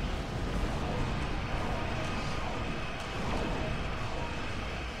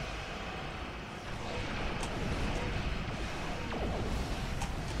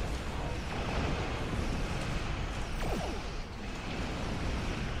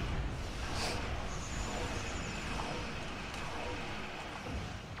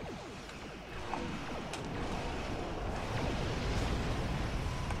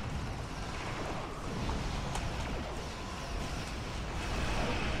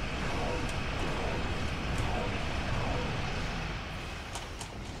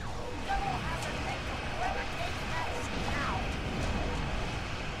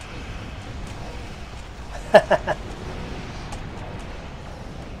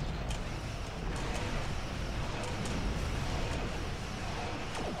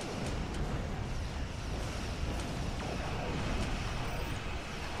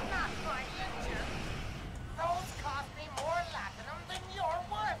 Not my engine. Those cost me more latinum than you're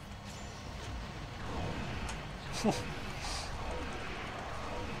worth.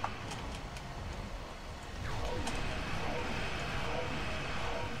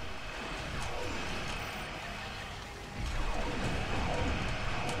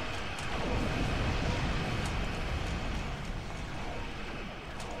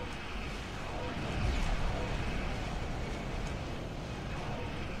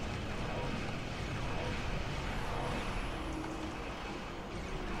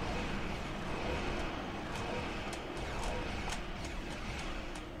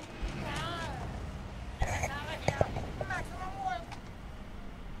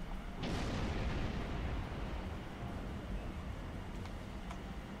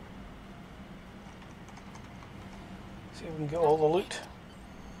 See if we can get all the loot.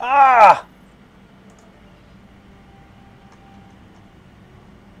 Ah!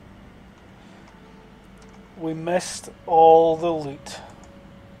 We missed all the loot.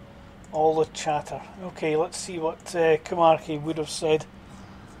 All the chatter. Okay, let's see what Kumarki would have said.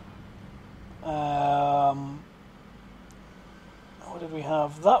 Was What did we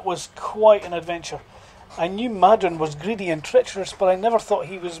have? That was quite an adventure. I knew Madron was greedy and treacherous, but I never thought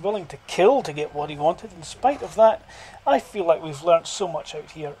he was willing to kill to get what he wanted. In spite of that, I feel like we've learnt so much out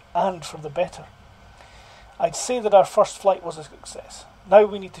here, and for the better. I'd say that our first flight was a success. Now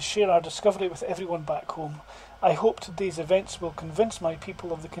we need to share our discovery with everyone back home. I hope today's events will convince my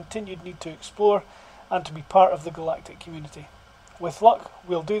people of the continued need to explore and to be part of the galactic community. With luck,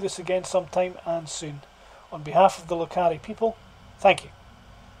 we'll do this again sometime and soon. On behalf of the Lukari people, thank you.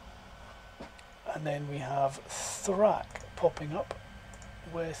 And then we have Thrak popping up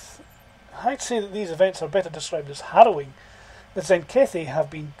with... I'd say that these events are better described as harrowing. The Zenkethi have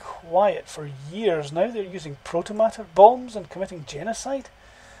been quiet for years now. They're using protomatter bombs and committing genocide.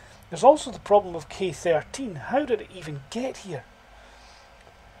 There's also the problem of K-13. How did it even get here?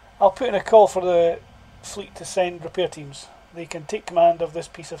 I'll put in a call for the fleet to send repair teams. They can take command of this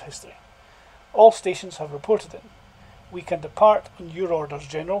piece of history. All stations have reported it. We can depart on your orders,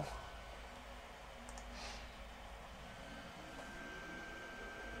 General.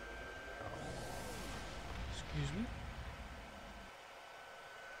 Excuse me.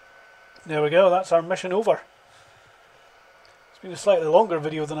 There we go, that's our mission over. It's been a slightly longer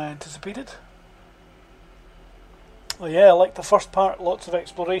video than I anticipated. Oh yeah, I like the first part, lots of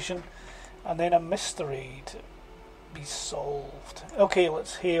exploration, and then a mystery to be solved. Okay,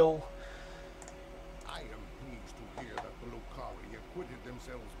 let's hail. I am pleased to hear that the Lukari acquitted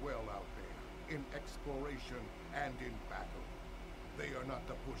themselves well out there, in exploration and in battle. They are not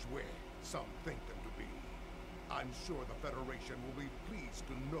the bourgeois some think them to be. I'm sure the Federation will be pleased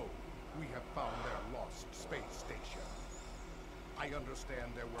to know we have found their lost space station. I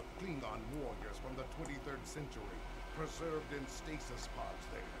understand there were Klingon warriors from the 23rd century preserved in stasis pods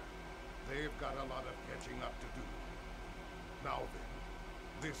there. They've got a lot of catching up to do. Now then,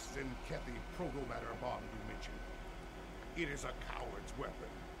 this Zenkethi protomatter bomb you mentioned. It is a coward's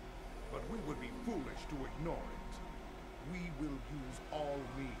weapon, but we would be foolish to ignore it. We will use all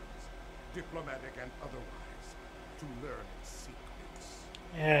means, diplomatic and otherwise, to learn its secrets.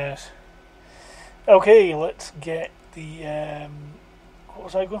 Yes. Okay, let's get the, what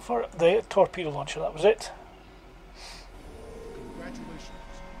was I going for? The torpedo launcher, that was it. Congratulations,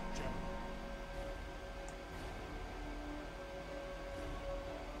 General.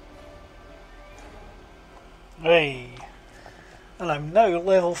 Hey. And I'm now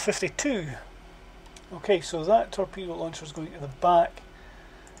level 52. Okay, so that torpedo launcher is going to the back,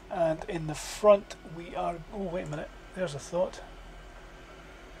 and in the front we are... Oh, wait a minute. There's a thought.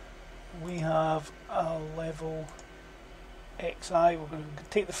 We have a level XI. We're going to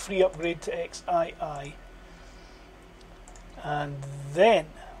take the free upgrade to XII, and then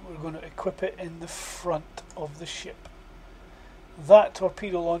we're going to equip it in the front of the ship. That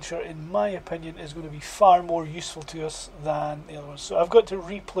torpedo launcher, in my opinion, is going to be far more useful to us than the other ones. So I've got to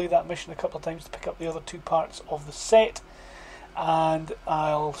replay that mission a couple of times to pick up the other two parts of the set, and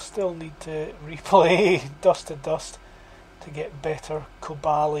I'll still need to replay Dust to Dust to get better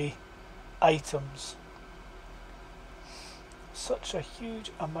Kobali items. Such a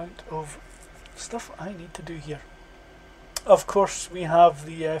huge amount of stuff I need to do here. Of course, we have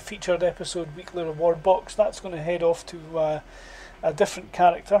the featured episode weekly reward box. That's going to head off to a different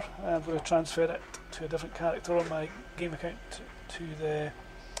character. I'm going to transfer it to a different character on my game account to the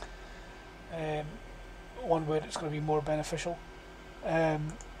one where it's going to be more beneficial.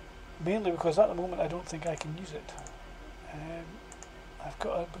 Mainly because at the moment I don't think I can use it. I've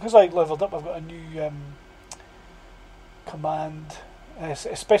got because I leveled up. I've got a new command, a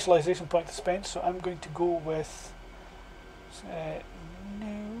specialization point to spend. So I'm going to go with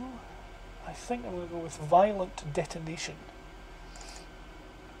no. I think I'm going to go with violent detonation.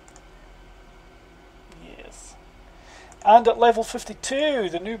 Yes. And at level 52,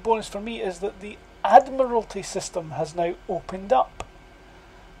 the new bonus for me is that the Admiralty system has now opened up.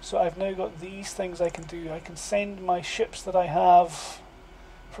 So I've now got these things I can do. I can send my ships that I have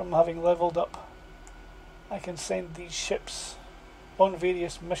from having leveled up. I can send these ships on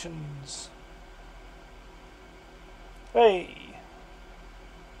various missions. Hey!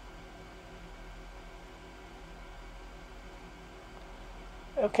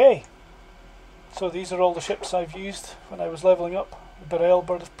 Okay. So these are all the ships I've used when I was leveling up. The Burrell,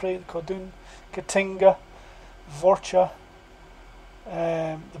 Bird of Prey, the Kodun, Katinga, Vorcha,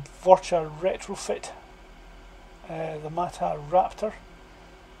 the Vorcha Retrofit, the Mata Raptor,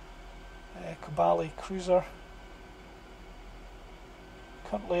 Kobali Cruiser.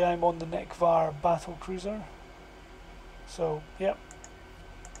 Currently I'm on the Nekvar Battle Cruiser. So, yep.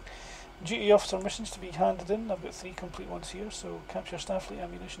 Duty officer missions to be handed in. I've got 3 complete ones here. So, capture Starfleet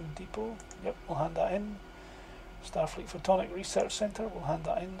Ammunition Depot. Yep, we'll hand that in. Starfleet Photonic Research Centre, we'll hand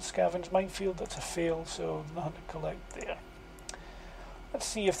that in. Scavenge Minefield, that's a fail, so nothing to collect there. Let's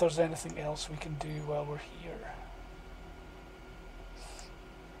see if there's anything else we can do while we're here.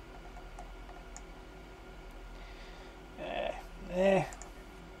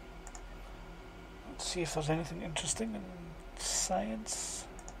 Let's see if there's anything interesting in science.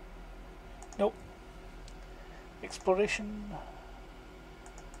 Nope. Exploration.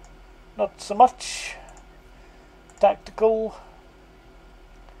 Not so much. Tactical.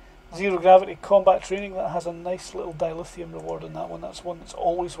 Zero gravity combat training, that has a nice little dilithium reward on that one. That's one that's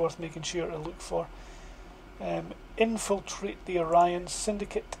always worth making sure to look for. Infiltrate the Orion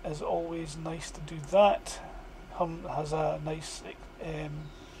Syndicate is always nice to do that. Has a nice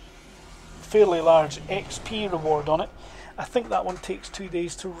fairly large XP reward on it. I think that one takes 2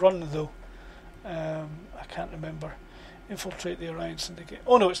 days to run though. I can't remember. Infiltrate the Orion Syndicate.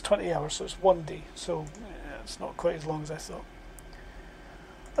 Oh no, it's 20 hours, so it's 1 day. So it's not quite as long as I thought.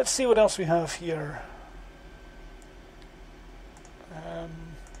 Let's see what else we have here.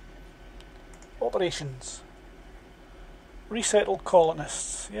 Operations. Resettle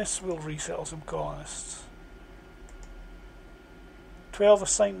colonists. Yes, we'll resettle some colonists. 12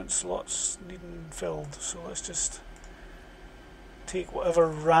 assignment slots needing filled, so let's just take whatever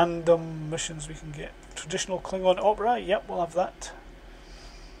random missions we can get. Traditional Klingon opera, yep, we'll have that.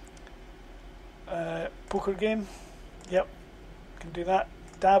 Poker game, yep, can do that.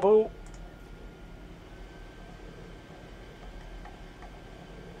 Dabo.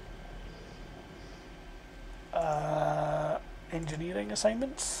 Engineering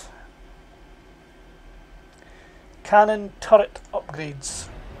assignments. Cannon turret upgrades.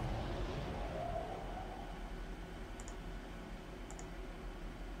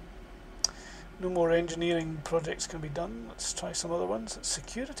 No more engineering projects can be done. Let's try some other ones.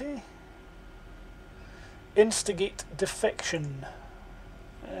 Security. Instigate defection.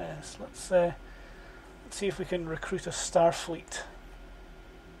 Yes, let's see if we can recruit a Starfleet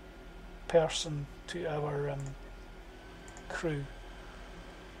person to our crew.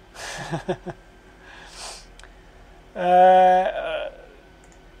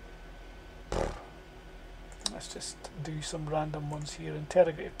 Let's just do some random ones here.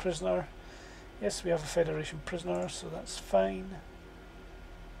 Interrogated prisoner. Yes, we have a Federation prisoner, so that's fine.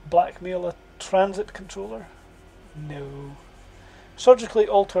 Blackmail a transit controller. No. Surgically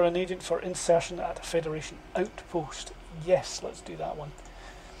alter an agent for insertion at a Federation outpost. Yes, let's do that one.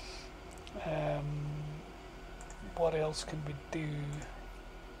 What else can we do?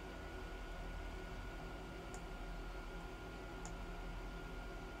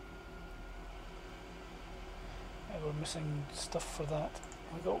 We're missing stuff for that.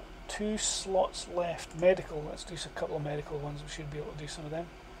 We've got 2 slots left. Medical, let's do a couple of medical ones. We should be able to do some of them.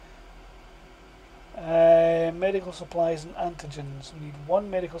 Medical supplies and antigens. We need 1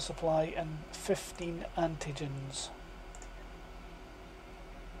 medical supply and 15 antigens.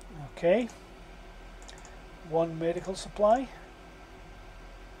 Okay. 1 medical supply.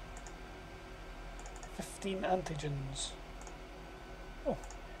 15 antigens. Oh.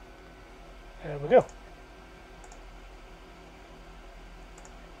 There we go.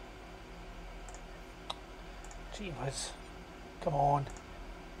 Gee whiz. Come on.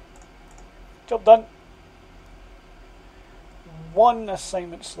 Job done. 1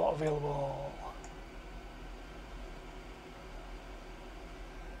 assignment slot available.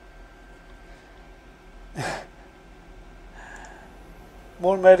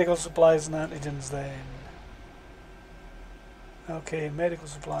 More medical supplies and antigens then. Okay, medical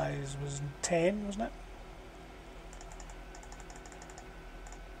supplies was 10, wasn't it?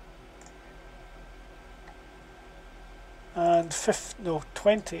 And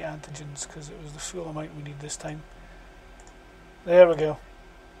 20 antigens, because it was the full amount we need this time. There we go.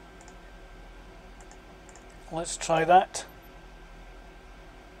 Let's try that.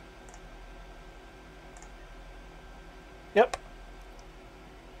 Yep.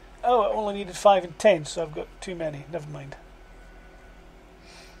 Oh, I only needed 5 and 10, so I've got too many. Never mind.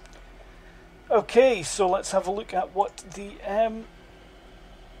 Okay, so let's have a look at what the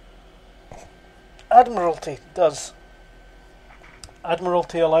Admiralty does.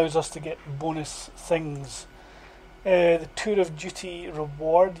 Admiralty allows us to get bonus things. The Tour of Duty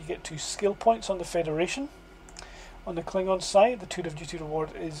reward, you get 2 skill points on the Federation. On the Klingon side, the Tour of Duty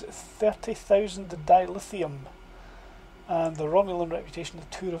reward is 30,000 dilithium. And the Romulan reputation, the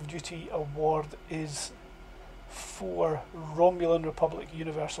Tour of Duty award is 4 Romulan Republic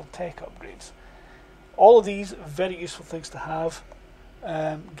Universal Tech upgrades. All of these, very useful things to have.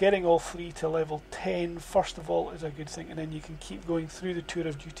 Getting all 3 to level 10 first of all is a good thing, and then you can keep going through the Tour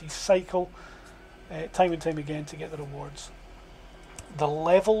of Duty cycle time and time again to get the rewards. The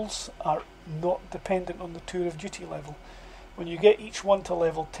levels are not dependent on the Tour of Duty level. When you get each one to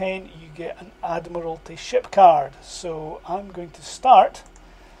level 10, you get an Admiralty ship card. So I'm going to start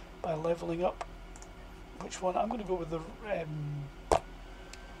by leveling up. Which one? I'm going to go with the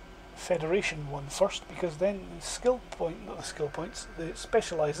Federation one first, because then the the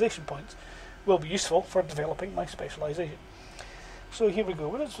specialisation points will be useful for developing my specialisation. So here we go.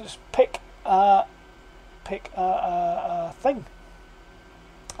 Let's just pick a thing.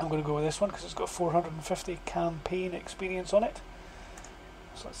 I'm going to go with this one because it's got 450 campaign experience on it.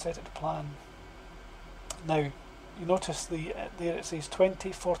 So let's set it to plan. Now, you notice there it says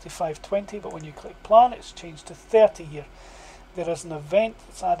 20, 45, 20, but when you click plan, it's changed to 30 here. There is an event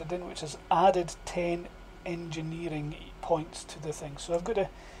that's added in which has added 10 engineering points to the thing. So I've got to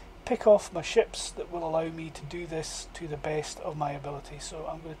pick off my ships that will allow me to do this to the best of my ability. So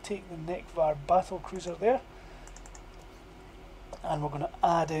I'm going to take the Nekvar battle cruiser there, and we're going to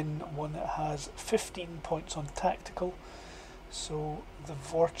add in one that has 15 points on tactical, so the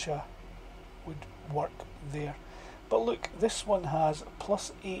Vorcha would work there. But look, this one has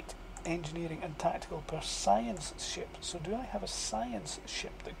 +8 engineering and tactical per science ship. So do I have a science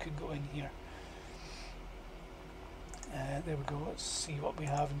ship that could go in here? There we go. Let's see what we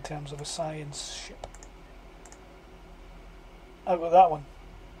have in terms of a science ship. I've got that one.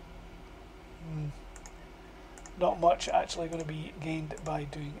 Not much actually going to be gained by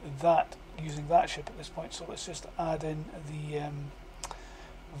doing that, using that ship at this point. So let's just add in the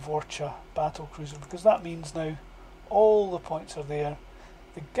Vorcha battle cruiser, because that means now all the points are there.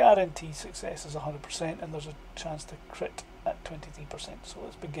 The guaranteed success is 100%, and there's a chance to crit at 23%. So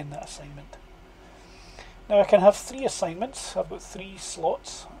let's begin that assignment. Now I can have 3 assignments. I've got 3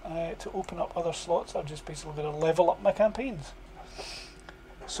 slots. To open up other slots, I've just basically got to level up my campaigns.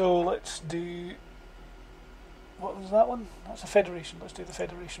 So let's do... What was that one? That's a Federation. Let's do the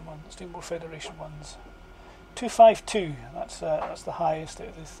Federation one. Let's do more Federation ones. 252. That's the highest out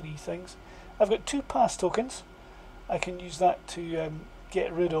of the 3 things. I've got 2 pass tokens. I can use that to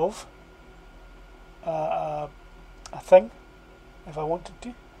get rid of a thing if I wanted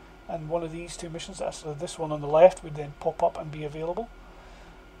to, and one of these 2 missions, that's this one on the left, would then pop up and be available.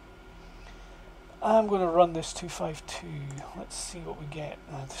 I'm going to run this 252. Let's see what we get.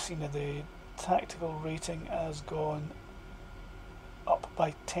 The tactical rating has gone up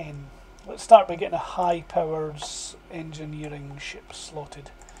by 10. Let's start by getting a high powers engineering ship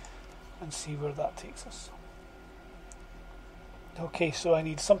slotted and see where that takes us. Okay, so I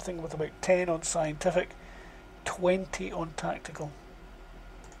need something with about 10 on scientific, 20 on tactical.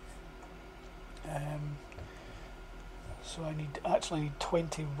 So I actually need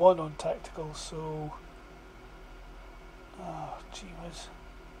 21 on tactical, so... Oh, gee whiz.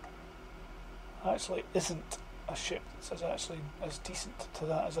 Actually isn't a ship that's actually as decent to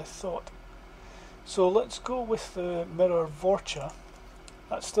that as I thought. So let's go with the Mirror Vorcha.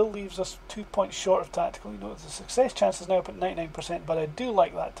 That still leaves us 2 points short of tactical. You know, the success chance is now up at 99%, but I do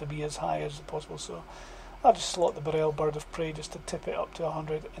like that to be as high as possible. So I'll just slot the Burrell Bird of Prey just to tip it up to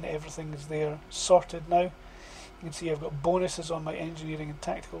 100, and everything is there sorted now. You can see I've got bonuses on my engineering and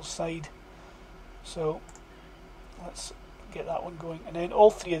tactical side. So let's get that one going. And then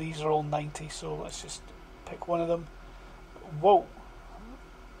all 3 of these are all 90, so let's just pick one of them. Whoa!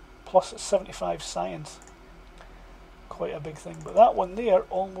 Plus 75 science. Quite a big thing, but that one there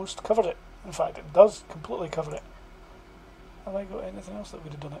almost covered it. In fact, it does completely cover it. Have I got anything else that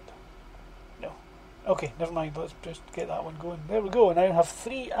would have done it? No. Okay, never mind, let's just get that one going. There we go, and I have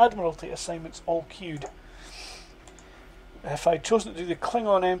 3 Admiralty assignments all queued. If I'd chosen to do the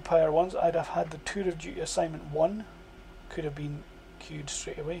Klingon Empire ones, I'd have had the Tour of Duty assignment 1. Could have been queued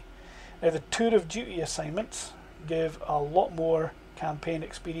straight away. Now the Tour of Duty assignments give a lot more campaign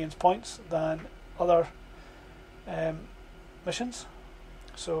experience points than other missions.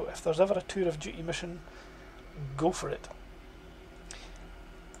 So if there's ever a Tour of Duty mission, go for it.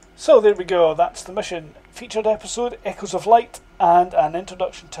 So there we go, that's the mission. Featured episode, Echoes of Light, and an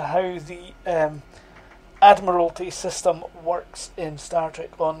introduction to how the Admiralty system works in Star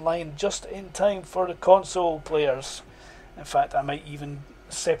Trek Online, just in time for the console players. In fact, I might even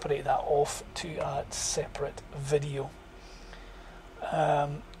separate that off to a separate video.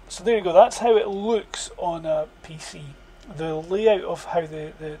 So there you go, that's how it looks on a PC. The layout of how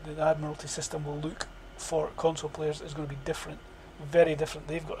the Admiralty system will look for console players is going to be different, very different.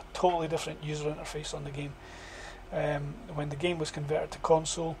 They've got a totally different user interface on the game. When the game was converted to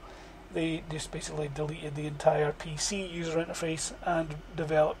console, they just basically deleted the entire PC user interface and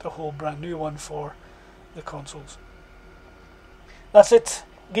developed a whole brand new one for the consoles. That's it.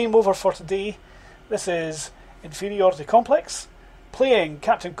 Game over for today. This is Inferiority Complex, playing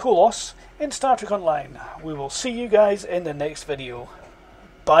Captain Kohloss in Star Trek Online. We will see you guys in the next video.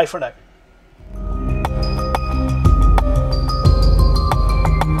 Bye for now.